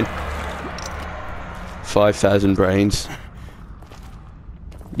 Fine. 5,000 brains.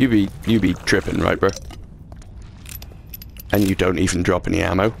 You be tripping, right, bro? And you don't even drop any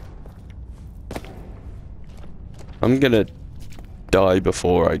ammo. I'm gonna die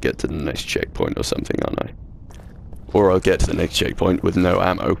before I get to the next checkpoint or something, aren't I? Or I'll get to the next checkpoint with no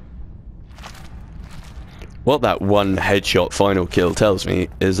ammo. What that one headshot final kill tells me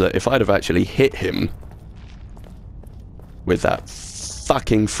is that if I'd have actually hit him with that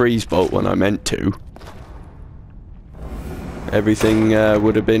fucking freeze bolt when I meant to, everything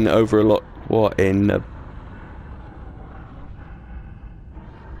would have been over a lot. What in the...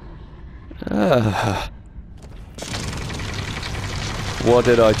 What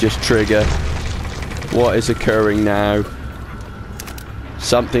did I just trigger? What is occurring now?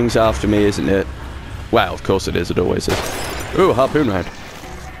 Something's after me, isn't it? Well, of course it is. It always is. Ooh, harpoon round.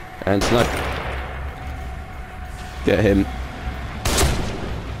 And snipe. Get him.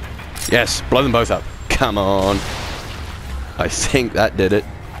 Yes, blow them both up. Come on. I think that did it.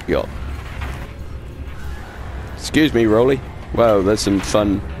 Yup. Excuse me, Rolly. Wow, there's some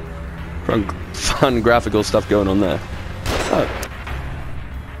fun graphical stuff going on there. Oh.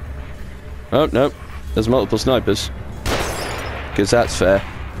 Oh, no. There's multiple snipers. Because that's fair.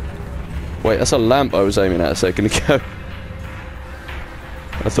 Wait, that's a lamp I was aiming at a second ago.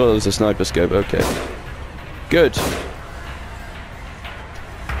 I thought it was a sniper scope. Okay. Good.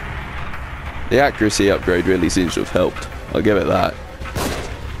 The accuracy upgrade really seems to have helped. I'll give it that.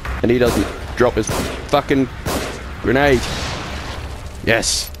 And he doesn't drop his fucking grenade.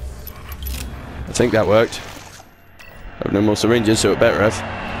 Yes. I think that worked. I have no more syringes, so it better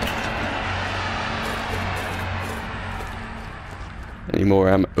have. Any more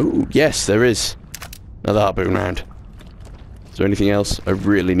ammo? Ooh, yes, there is. Another harpoon round. Is there anything else? I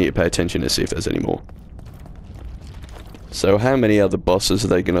really need to pay attention to see if there's any more. So how many other bosses are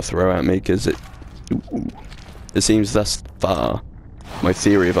they going to throw at me? Because it seems thus far my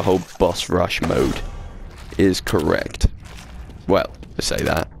theory of a whole boss rush mode is correct. Well, I say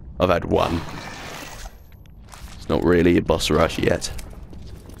that. I've had one. It's not really a boss rush yet.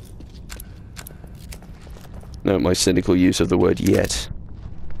 Note my cynical use of the word yet.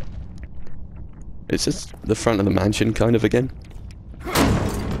 It's just the front of the mansion kind of again.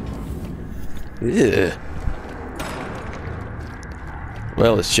 Yeah.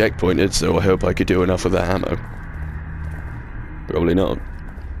 Well, it's checkpointed, so I hope I could do enough with that ammo. Probably not.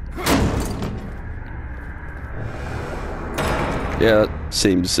 Yeah, that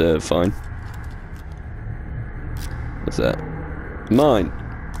seems fine. What's that? Mine.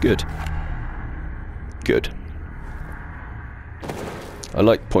 Good. Good. I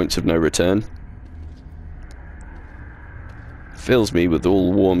like points of no return. Fills me with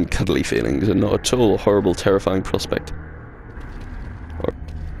all warm, cuddly feelings and not at all a horrible, terrifying prospect.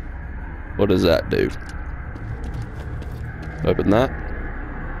 What does that do? Open that.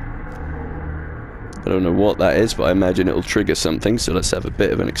 I don't know what that is, but I imagine it'll trigger something, so let's have a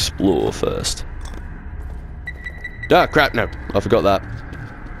bit of an explore first. Ah, crap, no. I forgot that.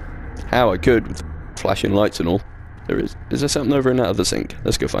 How I could, with flashing lights and all. There is. Is there something over in that other sink?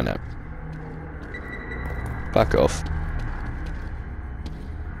 Let's go find out. Back off.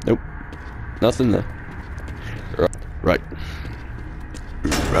 Nope. Nothing there. Right.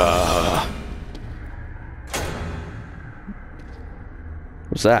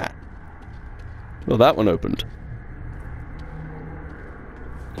 What's that? Well, that one opened.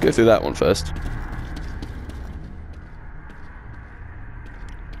 Go through that one first.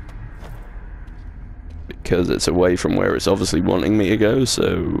 Because it's away from where it's obviously wanting me to go,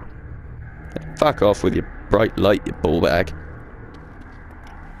 so... Fuck off with your bright light, you ball bag.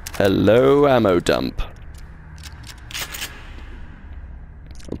 Hello, ammo dump.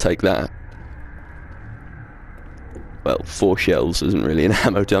 I'll take that. Well, 4 shells isn't really an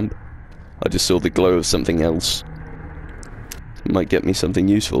ammo dump. I just saw the glow of something else. It might get me something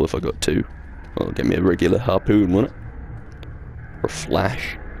useful if I got 2. Well, it'll get me a regular harpoon, won't it? Or a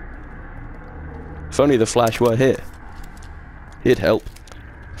flash. If only the flash were here. He'd help.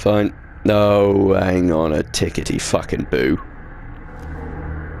 Fine. No, hang on a tickety fucking boo.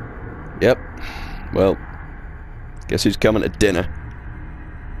 Yep. Well, guess who's coming to dinner?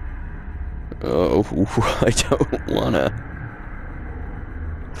 Oh, I don't wanna.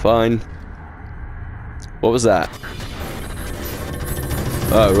 Fine. What was that?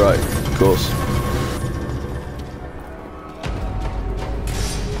 Oh, right, of course.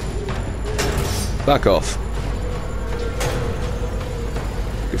 Back off.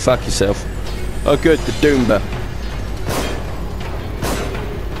 Go fuck yourself. Oh good, the Doomba.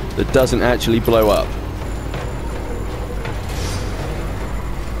 That doesn't actually blow up.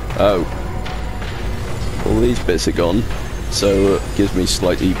 Oh. All these bits are gone, so it gives me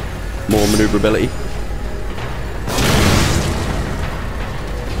slightly more maneuverability.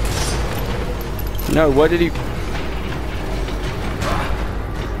 No, why did he...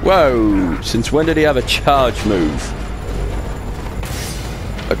 Whoa! Since when did he have a charge move?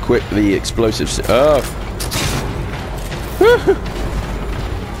 Equip the explosives. Oh!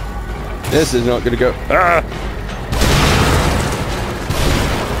 This is not gonna go... Ah!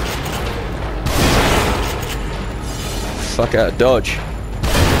 Fuck out, dodge.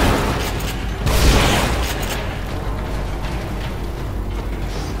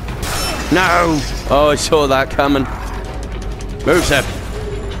 No! Oh, I saw that coming. Move, Seb.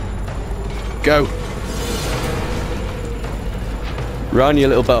 Go. Run your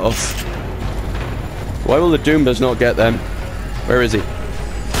little butt off. Why will the Doombas not get them? Where is he?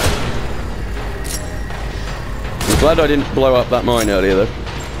 I'm glad I didn't blow up that mine earlier, though.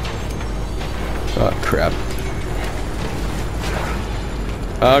 Oh, crap.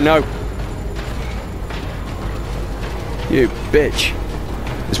 Oh, no. You bitch.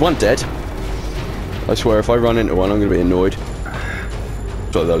 Is one dead? I swear, if I run into one, I'm going to be annoyed.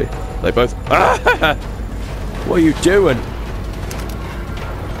 Sorry, they both... Ah! What are you doing?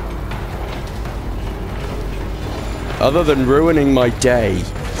 Other than ruining my day.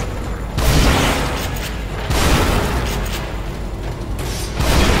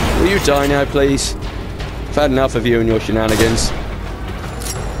 Will you die now, please? I've had enough of you and your shenanigans.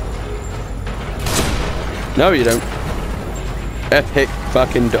 No, you don't. Epic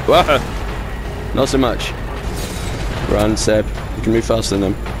fucking... Not so much. Run, Seb. You can move faster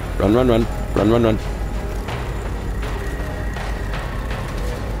than them. Run, run, run. Run, run, run.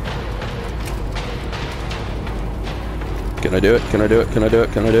 Can I do it? Can I do it? Can I do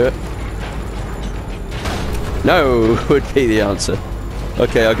it? Can I do it? No would be the answer.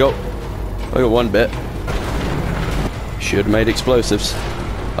 Okay, I got one bit. Should have made explosives.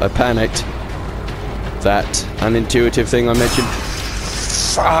 I panicked. That unintuitive thing I mentioned.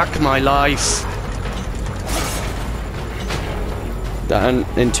 Fuck my life. That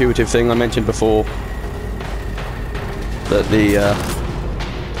unintuitive thing I mentioned before. That the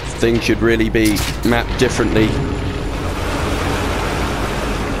thing should really be mapped differently.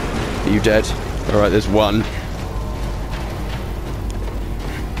 Are you dead? Alright, there's one.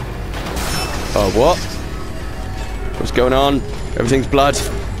 Oh, what? What's going on? Everything's blood.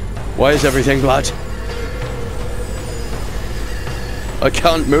 Why is everything blood? I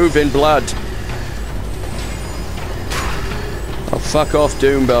can't move in blood. Fuck off,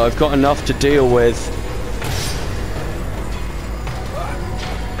 Doombo. I've got enough to deal with.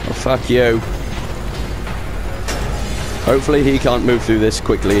 Oh, fuck you. Hopefully he can't move through this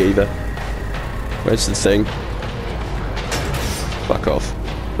quickly either. Where's the thing? Fuck off.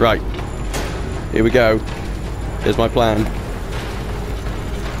 Right. Here we go. Here's my plan.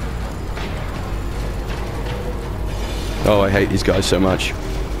 Oh, I hate these guys so much.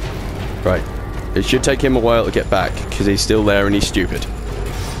 Right. It should take him a while to get back, because he's still there and he's stupid.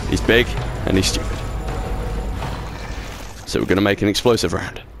 He's big and he's stupid. So we're going to make an explosive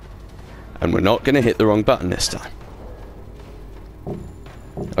round. And we're not going to hit the wrong button this time.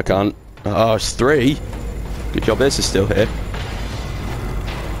 I can't. Oh, it's 3. Good job this is still here.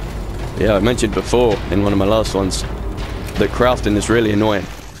 Yeah, I mentioned before in one of my last ones that crafting is really annoying.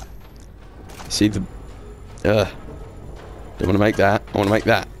 See the... don't want to make that. I want to make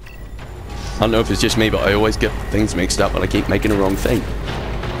that. I don't know if it's just me, but I always get things mixed up when I keep making the wrong thing.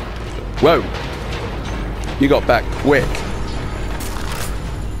 Whoa! You got back quick.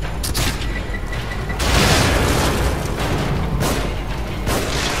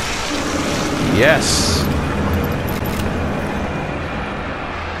 Yes!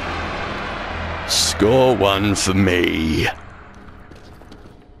 Score 1 for me.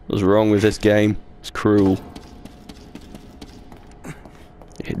 What's wrong with this game? It's cruel.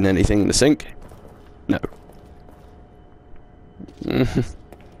 Hidden anything in the sink? No.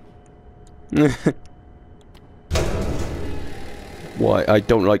 Why? I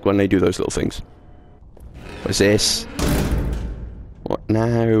don't like when they do those little things. What's this? What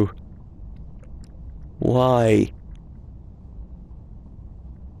now? Why?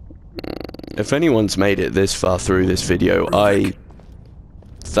 If anyone's made it this far through this video, I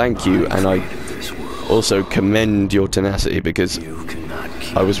thank you, and I also commend your tenacity, because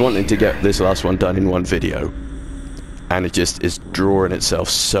I was wanting to get this last one done in one video, and it just is drawing itself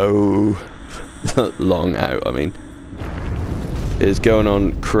so long out. I mean, it's going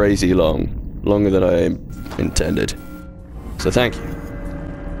on crazy long, longer than I intended. So thank you.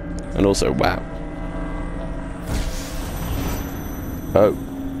 And also, wow. Oh,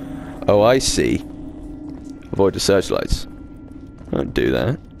 I see. Avoid the searchlights. Don't do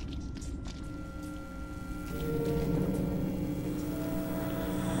that.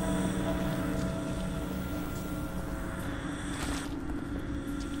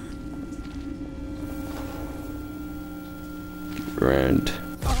 Around.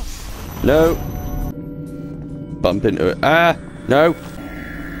 No. Bump into it. Ah! No!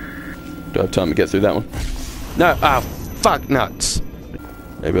 Do I have time to get through that one? No! Ah! Fuck nuts!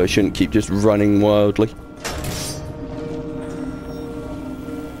 Maybe I shouldn't keep just running wildly.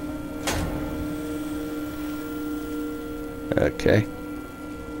 Okay.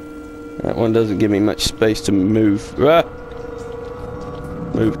 That one doesn't give me much space to move. Ah!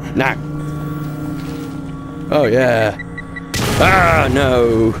 Move. Now! Oh yeah! Ah,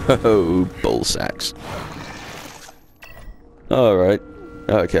 no! Oh, bull sacks. Alright.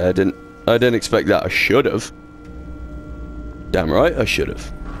 Okay, I didn't expect that. I should have. Damn right, I should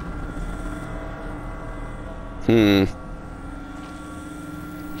have.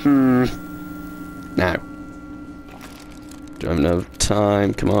 Now. Do I have enough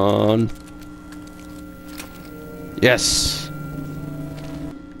time? Come on. Yes!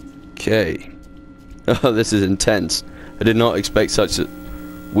 Okay. Oh, this is intense. I did not expect such a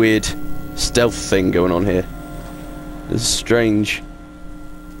weird stealth thing going on here. This is strange.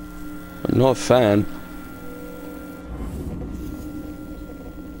 I'm not a fan.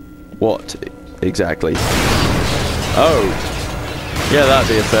 What exactly? Oh! Yeah, that'd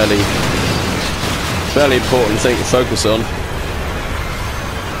be a fairly important thing to focus on.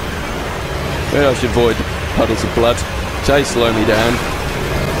 Maybe I should avoid puddles of blood. They slow me down.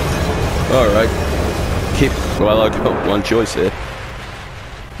 Alright. Well, I've got one choice here.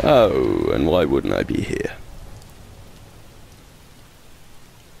 Oh, and why wouldn't I be here?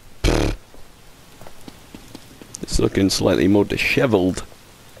 It's looking slightly more dishevelled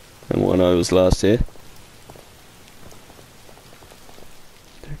than when I was last here.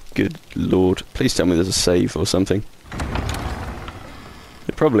 Good lord. Please tell me there's a save or something.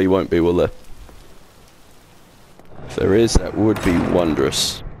 It probably won't be, will there? If there is, that would be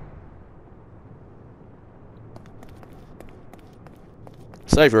wondrous.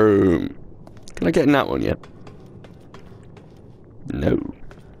 Save room! Can I get in that one yet? No.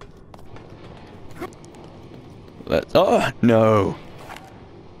 Let's... Oh, no!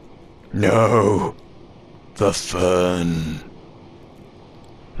 No! The fern!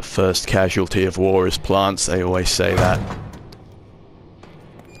 The first casualty of war is plants, they always say that.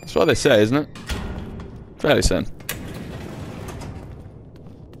 That's what they say, isn't it? Fairly certain.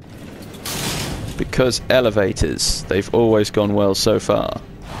 Because elevators. They've always gone well so far.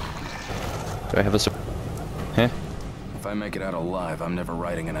 Do I have a... Huh? If I make it out alive, I'm never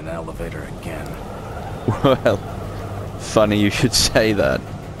riding in an elevator again. Well, funny you should say that.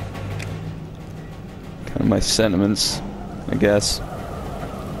 Kind of my sentiments, I guess.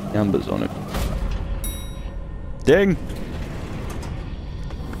 Numbers on it. Ding!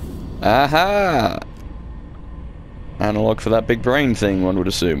 Aha! Analog for that big brain thing, one would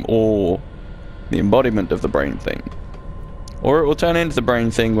assume. Or the embodiment of the brain thing. Or it will turn into the brain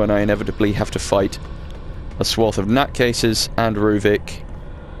thing when I inevitably have to fight a swath of nutcases and Ruvik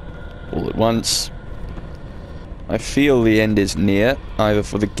all at once. I feel the end is near, either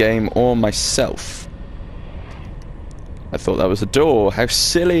for the game or myself. I thought that was a door. How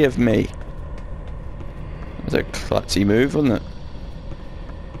silly of me. That was a klutzy move, wasn't it?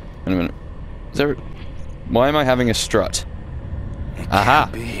 Wait a minute. Is there... Why am I having a strut? Aha!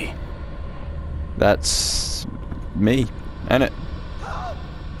 Be. That's... me, ain't it?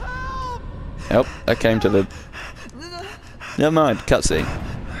 Oh, I came to the... Never mind, cutscene.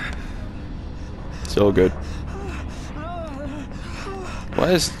 It's all good. Why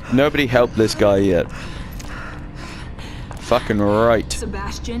has nobody helped this guy yet? Fucking right.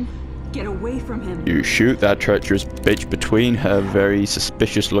 Sebastian, get away from him. You shoot that treacherous bitch between her very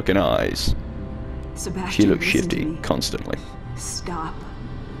suspicious looking eyes. Sebastian, She looks listen to shifty me. constantly. Stop.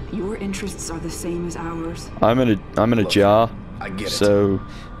 Your interests are the same as ours. I'm in a jar. I get it. So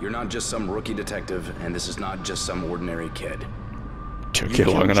You're not just some rookie detective, and this is not just some ordinary kid. took you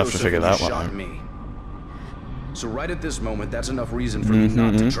long enough to Joseph figure and that you one shot out. me. So right at this moment, that's enough reason for me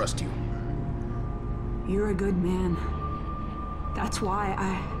not to trust you. You're a good man. That's why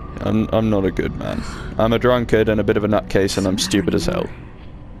I'm not a good man. I'm a drunkard and a bit of a nutcase, and I'm stupid as hell.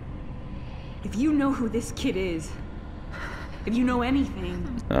 If you know who this kid is, if you know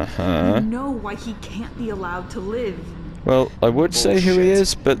anything, Uh-huh. you know why he can't be allowed to live. Well, I would say who he Bullshit.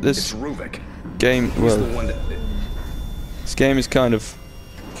 is, but It's this Ruvik. game, He's well, the one that... this game is kind of,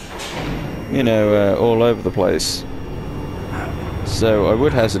 you know, all over the place. So I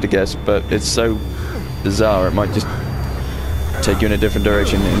would hazard a guess, but it's so bizarre, it might just take you in a different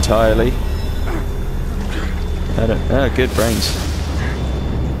direction entirely. I don't... Oh, good brains.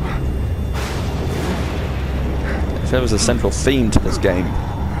 If there was a central theme to this game,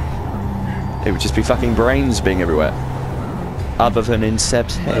 it would just be fucking brains being everywhere. Other than in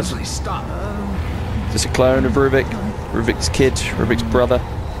Seb's head. Leslie, stop. Is this a clone of Ruvik? Ruvik's kid? Ruvik's brother?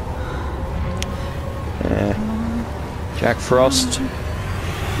 Jack Frost?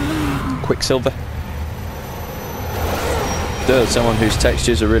 Quicksilver? Duh, someone whose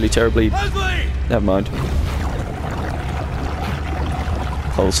textures are really terribly... Never mind.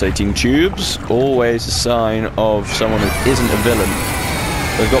 Pulsating tubes, always a sign of someone who isn't a villain.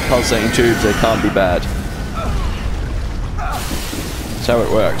 They've got pulsating tubes, they can't be bad. That's how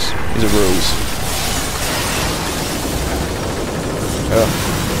it works. These are rules.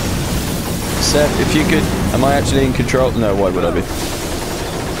 Seth, if you could... Am I actually in control? No, why would I be?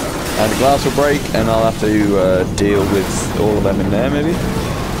 And the glass will break, and I'll have to deal with all of them in there, maybe?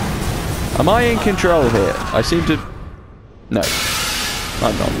 Am I in control here? I seem to... No.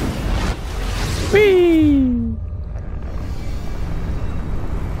 I'm not. Whee!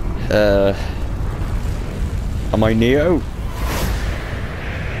 Am I Neo?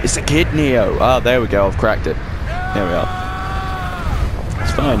 It's the kid Neo. Ah, there we go. I've cracked it. There we are.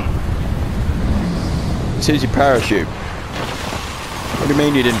 It's fine. Here's your parachute. What do you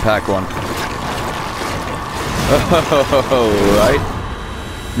mean you didn't pack one? Oh, right.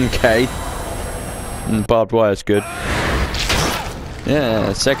 Okay. Barbed wire's good.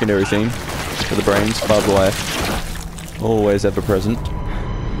 Yeah, secondary theme for the brains. Barbed wire. Always ever present.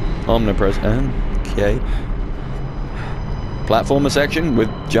 Omnipresent. Okay. Platformer section with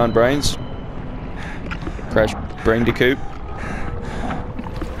giant brains. Crash Braindecoot.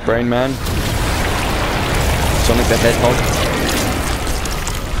 Brain Man. Sonic the Hedgehog.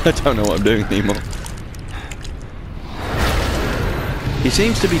 I don't know what I'm doing anymore. He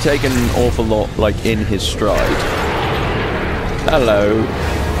seems to be taking an awful lot, like, in his stride. Hello.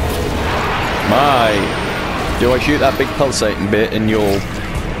 My. Do I shoot that big pulsating bit in your...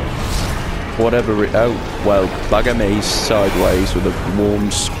 whatever it... Oh, well, bugger me sideways with a warm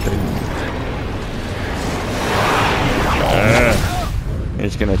spoon.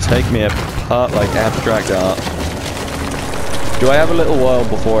 It's gonna take me apart like abstract art. Do I have a little while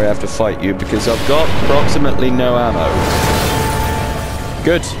before I have to fight you? Because I've got approximately no ammo.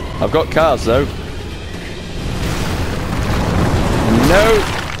 Good. I've got cars, though. No!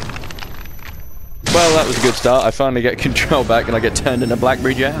 Well, that was a good start. I finally get control back and I get turned into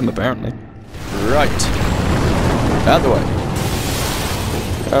Blackberry Jam, apparently. Right. Out the way.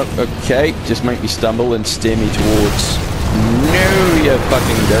 Oh, okay. Just make me stumble and steer me towards... No, you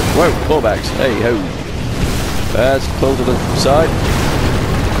fucking dirt. Whoa, pullbacks. Hey, ho. Let's pull to the side.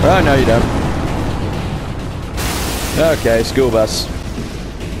 Oh, no, you don't. Okay, school bus.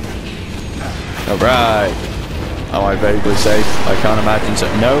 Alright. Am I vaguely safe? I can't imagine so.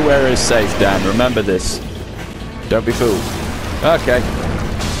 Nowhere is safe, Dan. Remember this. Don't be fooled. Okay.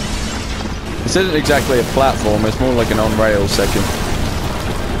 This isn't exactly a platform. It's more like an on-rails section.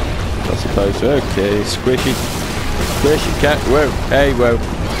 I suppose. Okay, squishy. Squishy cat. Whoa. Hey, whoa.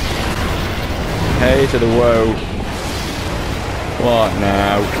 Hey to the whoa. What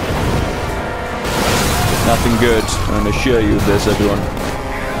now? Nothing good. I'm going to assure you of this, everyone.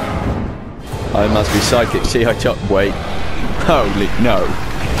 I must be psychic. See, I took... Wait. Holy... No.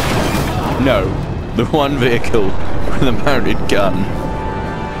 No. The one vehicle with a mounted gun.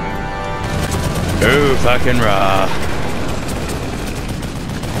 Oh, fucking rah.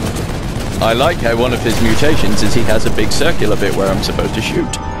 I like how one of his mutations is he has a big circular bit where I'm supposed to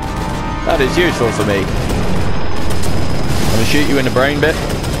shoot. That is useful for me. I'm going to shoot you in the brain bit.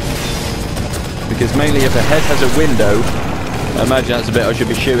 Because mainly if a head has a window, I imagine that's the bit I should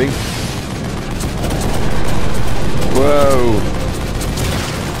be shooting. Whoa.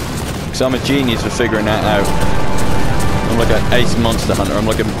 Because I'm a genius for figuring that out. I'm like an ace monster hunter. I'm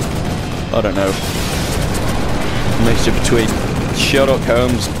like a... I don't know. A mixture between Sherlock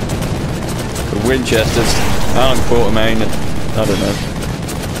Holmes, the Winchesters, Alan Quatermain, I don't know.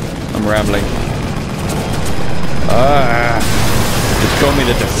 I'm rambling. Just call me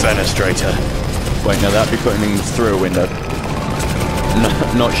the Defenestrator. Wait, no, that'd be putting him through a window.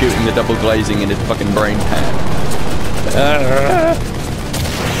 Not shooting the double glazing in his fucking brain pan.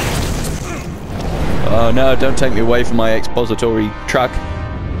 Oh no, don't take me away from my expository truck.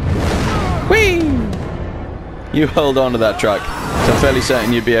 Whee! You hold on to that truck. So I'm fairly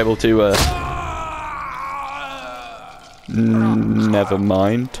certain you'd be able to, never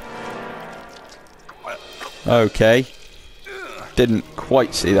mind. Okay. Didn't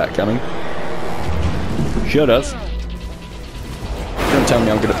quite see that coming. Should have. Don't tell me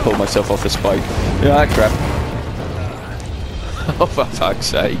I'm going to pull myself off a spike. Yeah, crap. Oh, for fuck's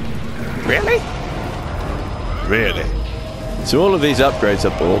sake. Really? Really? So all of these upgrades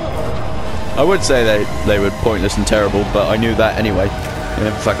I bought, I would say they were pointless and terrible, but I knew that anyway. It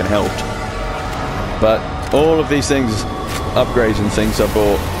never fucking helped. But all of these things, upgrades and things I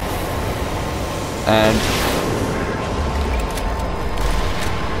bought, and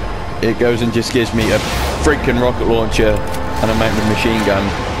it goes and just gives me a freaking rocket launcher and a mounted machine gun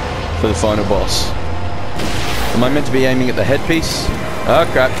for the final boss. Am I meant to be aiming at the headpiece? Oh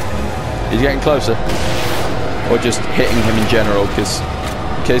crap, he's getting closer. Or just hitting him in general, because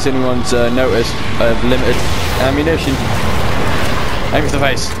in case anyone's noticed, I have limited ammunition. Aim for the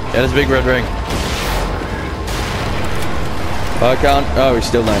face. Yeah, there's a big red ring. I can't. Oh, he's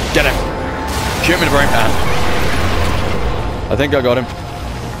still there. Get him! Shoot me in the brain pan. I think I got him.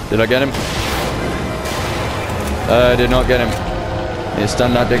 Did I get him? I did not get him. He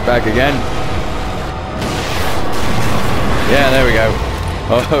stunned that dick back again. Yeah, there we go.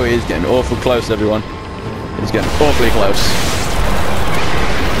 Oh, he's getting awful close, everyone. He's getting awfully close.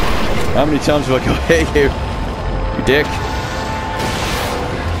 How many times have I got hit you? You dick.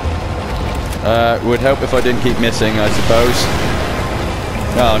 Would help if I didn't keep missing, I suppose.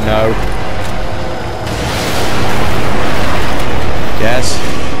 Oh no. Yes.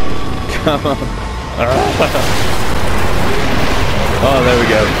 Come on. Oh, there we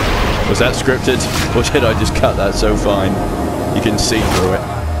go. Was that scripted? Or did I just cut that so fine you can see through it?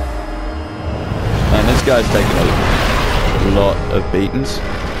 And this guy's taking a lot of beatings.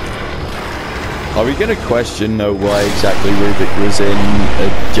 Are we going to question why exactly Rubik was in a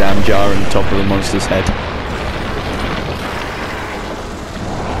jam jar on top of the monster's head?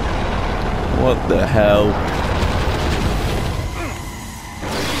 What the hell?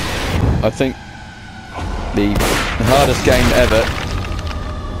 I think the hardest game ever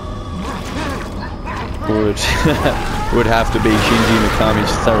would have to be Shinji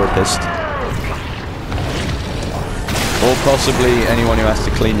Mikami's Therapist. Or possibly anyone who has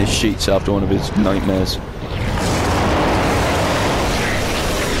to clean his sheets after one of his nightmares.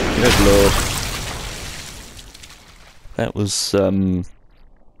 Good lord. That was,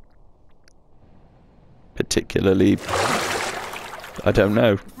 particularly... I don't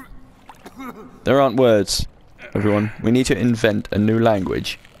know. There aren't words, everyone. We need to invent a new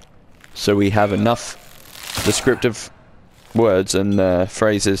language so we have enough descriptive words and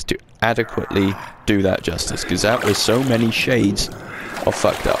phrases to adequately do that justice, because that was so many shades of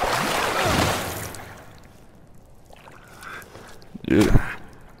fucked up. Ugh.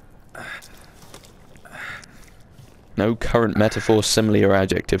 No current metaphor, simile, or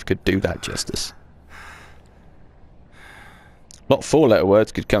adjective could do that justice. A lot of four-letter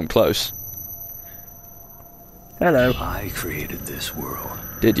words could come close. Hello. I created this world.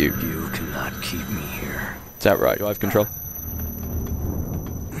 Did you? You cannot keep me here. Is that right? Do I have control?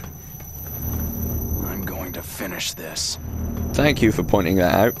 I'm going to finish this. Thank you for pointing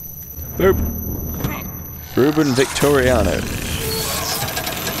that out. Boop. Ruben Victoriano.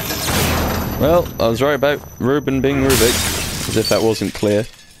 Well, I was right about Ruben being Rubik, as if that wasn't clear.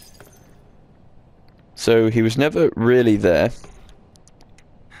 So he was never really there.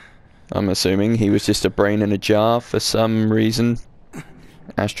 I'm assuming he was just a brain in a jar for some reason.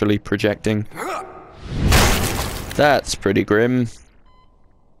 Astrally projecting. That's pretty grim.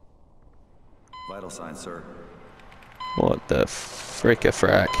 Vital signs, sir. What the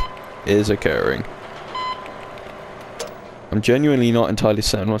frick-a-frack is occurring? I'm genuinely not entirely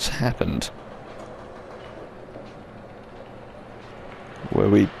certain what's happened. Were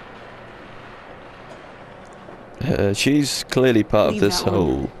we... she's clearly part Leave of this that one.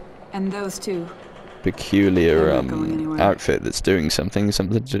 whole And those two. peculiar They're not going anywhere. outfit that's doing something.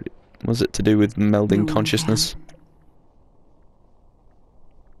 Something to, was it to do with melding No one consciousness?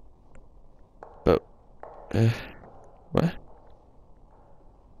 But what?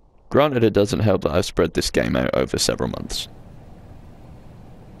 Granted, it doesn't help that I've spread this game out over several months.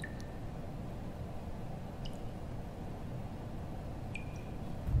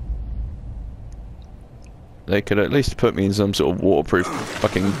 They could at least put me in some sort of waterproof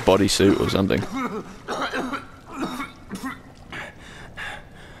fucking bodysuit or something.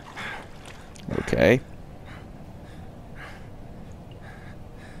 Okay.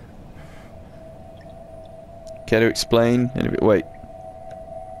 Care to explain? Wait.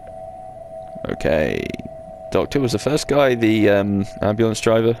 Okay. Doctor was the first guy, the ambulance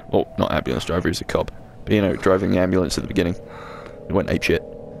driver. Oh, not ambulance driver, he was a cop. But you know, driving the ambulance at the beginning. It went apeshit.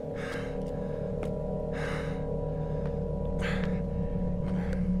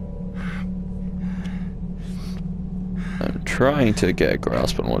 I'm trying to get a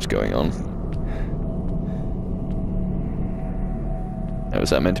grasp on what's going on. Now, was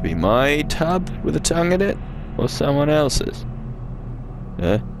that meant to be my tub with a tongue in it? Or someone else's?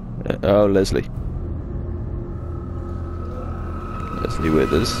 Oh, Leslie. Leslie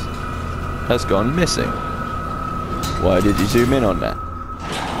Withers has gone missing. Why did you zoom in on that?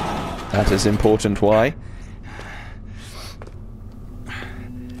 That is important, why?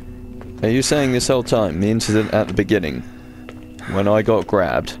 Are you saying this whole time, the incident at the beginning, when I got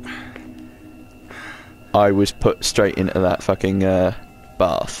grabbed, I was put straight into that fucking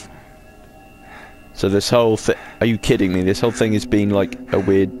bath? So this whole thing, are you kidding me? This whole thing has been like a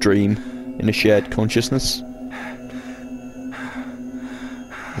weird dream in a shared consciousness?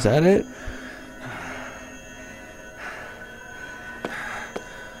 Is that it?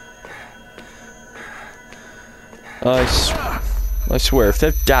 I swear, if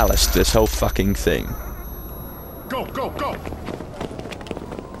they've Dallased this whole fucking thing. Go, go, go!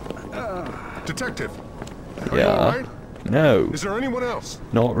 Detective, are you Yeah. alright? No, Is there anyone else?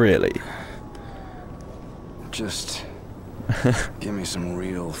 not really. Just give me some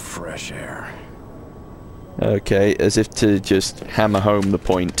real fresh air. Okay, as if to just hammer home the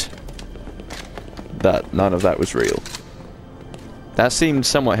point that none of that was real. That seemed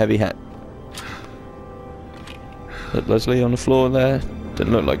somewhat heavy-handed. That Leslie on the floor there?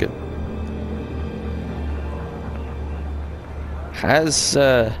 Didn't look like it. Has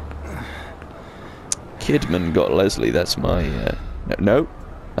Kidman got Leslie? That's my no,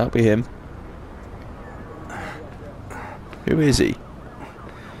 that'll be him. Who is he?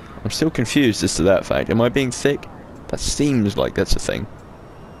 I'm still confused as to that fact. Am I being thick? That seems like that's a thing.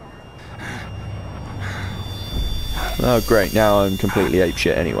 Oh great, now I'm completely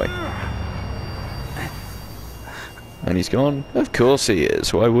apeshit anyway. And he's gone? Of course he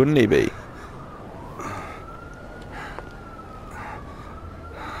is, why wouldn't he be?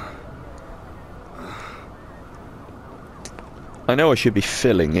 I know I should be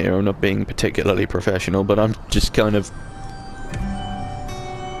filling here, I'm not being particularly professional, but I'm just kind of...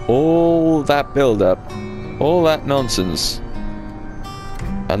 all that build-up, all that nonsense,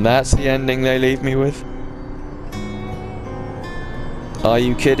 and that's the ending they leave me with? Are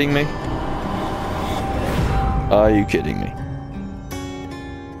you kidding me? Are you kidding me?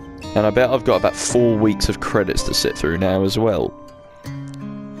 And I bet I've got about 4 weeks of credits to sit through now as well.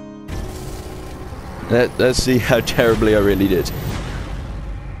 Let's see how terribly I really did.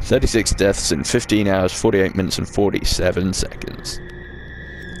 36 deaths in 15 hours, 48 minutes and 47 seconds.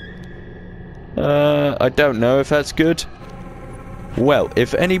 I don't know if that's good. Well,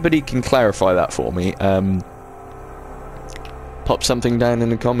 if anybody can clarify that for me, pop something down in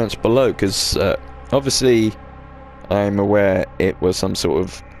the comments below, because obviously I'm aware it was some sort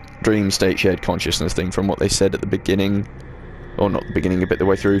of dream state shared consciousness thing from what they said at the beginning, or not the beginning, a bit the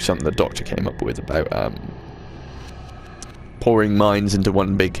way through, something the Doctor came up with about pouring minds into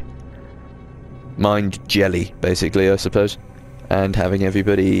one big mind jelly, basically, I suppose, and having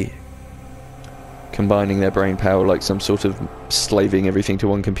everybody combining their brain power like some sort of slaving everything to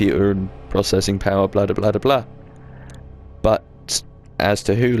one computer and processing power, blah blah blah blah. But as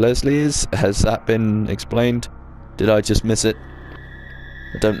to who Leslie is, has that been explained? Did I just miss it?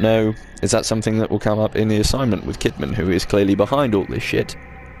 I don't know. Is that something that will come up in the assignment with Kidman, who is clearly behind all this shit?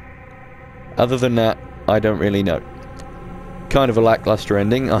 Other than that, I don't really know. Kind of a lackluster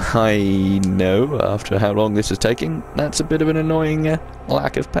ending, I know, after how long this is taking. That's a bit of an annoying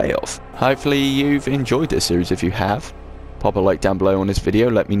lack of payoff. Hopefully you've enjoyed this series. If you have, pop a like down below on this video,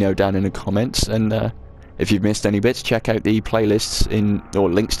 let me know down in the comments, and if you've missed any bits, check out the playlists or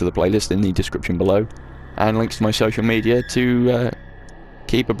links to the playlist in the description below, and links to my social media to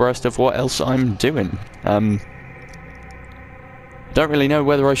keep abreast of what else I'm doing. Don't really know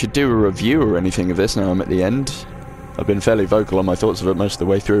whether I should do a review or anything of this now I'm at the end. I've been fairly vocal on my thoughts of it most of the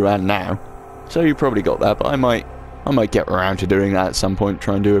way through and now, so you probably got that, but I might get around to doing that at some point,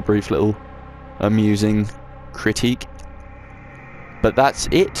 try and do a brief little amusing critique. But that's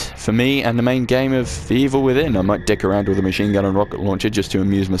it for me and the main game of The Evil Within. I might dick around with a machine gun and rocket launcher just to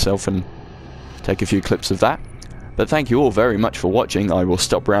amuse myself and take a few clips of that. But thank you all very much for watching. I will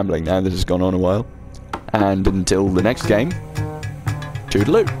stop rambling now, this has gone on a while. And until the next game,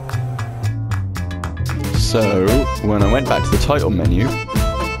 toodaloo. So, when I went back to the title menu,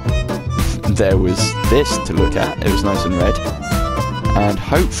 there was this to look at. It was nice and red. And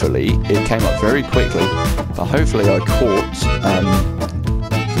hopefully, it came up very quickly. But hopefully I caught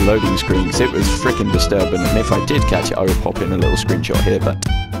the loading screen, because it was freaking disturbing. And if I did catch it, I would pop in a little screenshot here, but...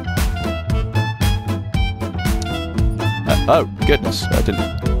 oh, goodness, I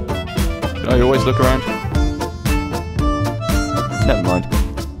didn't... Did I always look around? Never mind.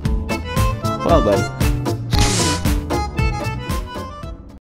 Well then.